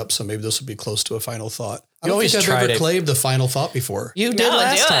wrapping up, so maybe this will be close to a final thought. I don't always think I've ever tried claimed the final thought before. You did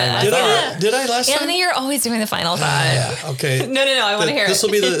last time. Did I last time? Anthony, you're always doing the final thought. Okay. No. I want to hear it. This will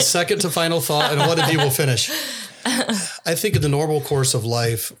be the second to final thought, and one of you will finish. I think in the normal course of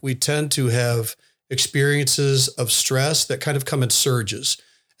life, we tend to have experiences of stress that kind of come in surges.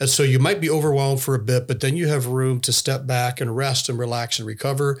 And so you might be overwhelmed for a bit, but then you have room to step back and rest and relax and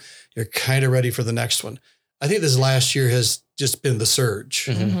recover. You're kind of ready for the next one. I think this last year has just been the surge.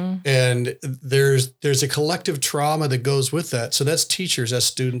 Mm-hmm. And there's a collective trauma that goes with that. So that's teachers, that's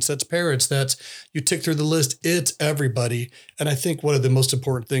students, that's parents, that's, you tick through the list, it's everybody. And I think one of the most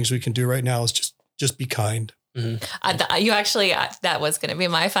important things we can do right now is just be kind. Mm-hmm. You actually, that was going to be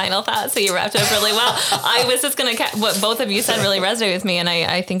my final thought. So you wrapped it up really well. I was just going to, what both of you said really resonated with me. And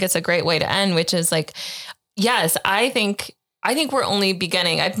I think it's a great way to end, which is like, yes, I think we're only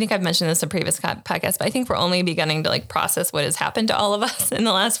beginning. I think I've mentioned this in previous podcasts, but I think we're only beginning to like process what has happened to all of us in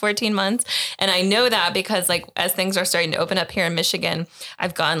the last 14 months. And I know that because like, as things are starting to open up here in Michigan,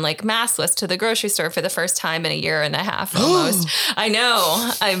 I've gone like maskless to the grocery store for the first time in a year and a half almost. I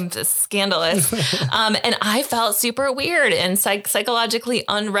know, I'm just scandalous. And I felt super weird and psychologically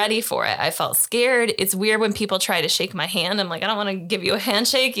unready for it. I felt scared. It's weird when people try to shake my hand. I'm like, I don't want to give you a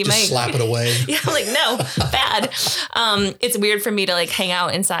handshake. You might slap it away. Yeah, like, no, bad. It's weird for me to like hang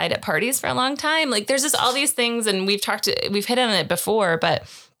out inside at parties for a long time. Like there's just all these things, and we've hit on it before, but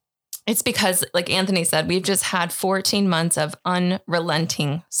it's because like Anthony said, we've just had 14 months of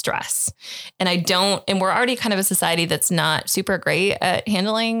unrelenting stress. And we're already kind of a society that's not super great at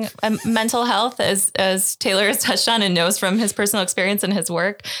handling mental health, as Taylor has touched on and knows from his personal experience and his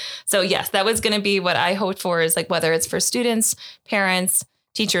work. So yes, that was going to be what I hoped for, is like, whether it's for students, parents,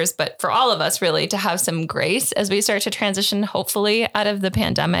 teachers, but for all of us really, to have some grace as we start to transition, hopefully, out of the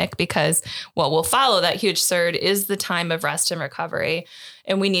pandemic, because what will follow that huge surge is the time of rest and recovery.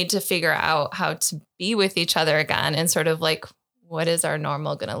 And we need to figure out how to be with each other again, and sort of like, what is our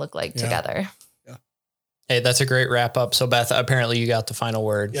normal going to look like together? Yeah. Hey, that's a great wrap up. So Beth, apparently you got the final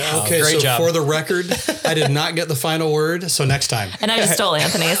word. Yeah. Okay. Great job. For the record, I did not get the final word. So next time. And I just stole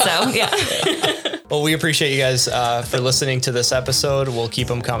Anthony. So yeah. Well, we appreciate you guys for listening to this episode. We'll keep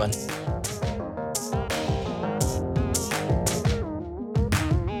them coming.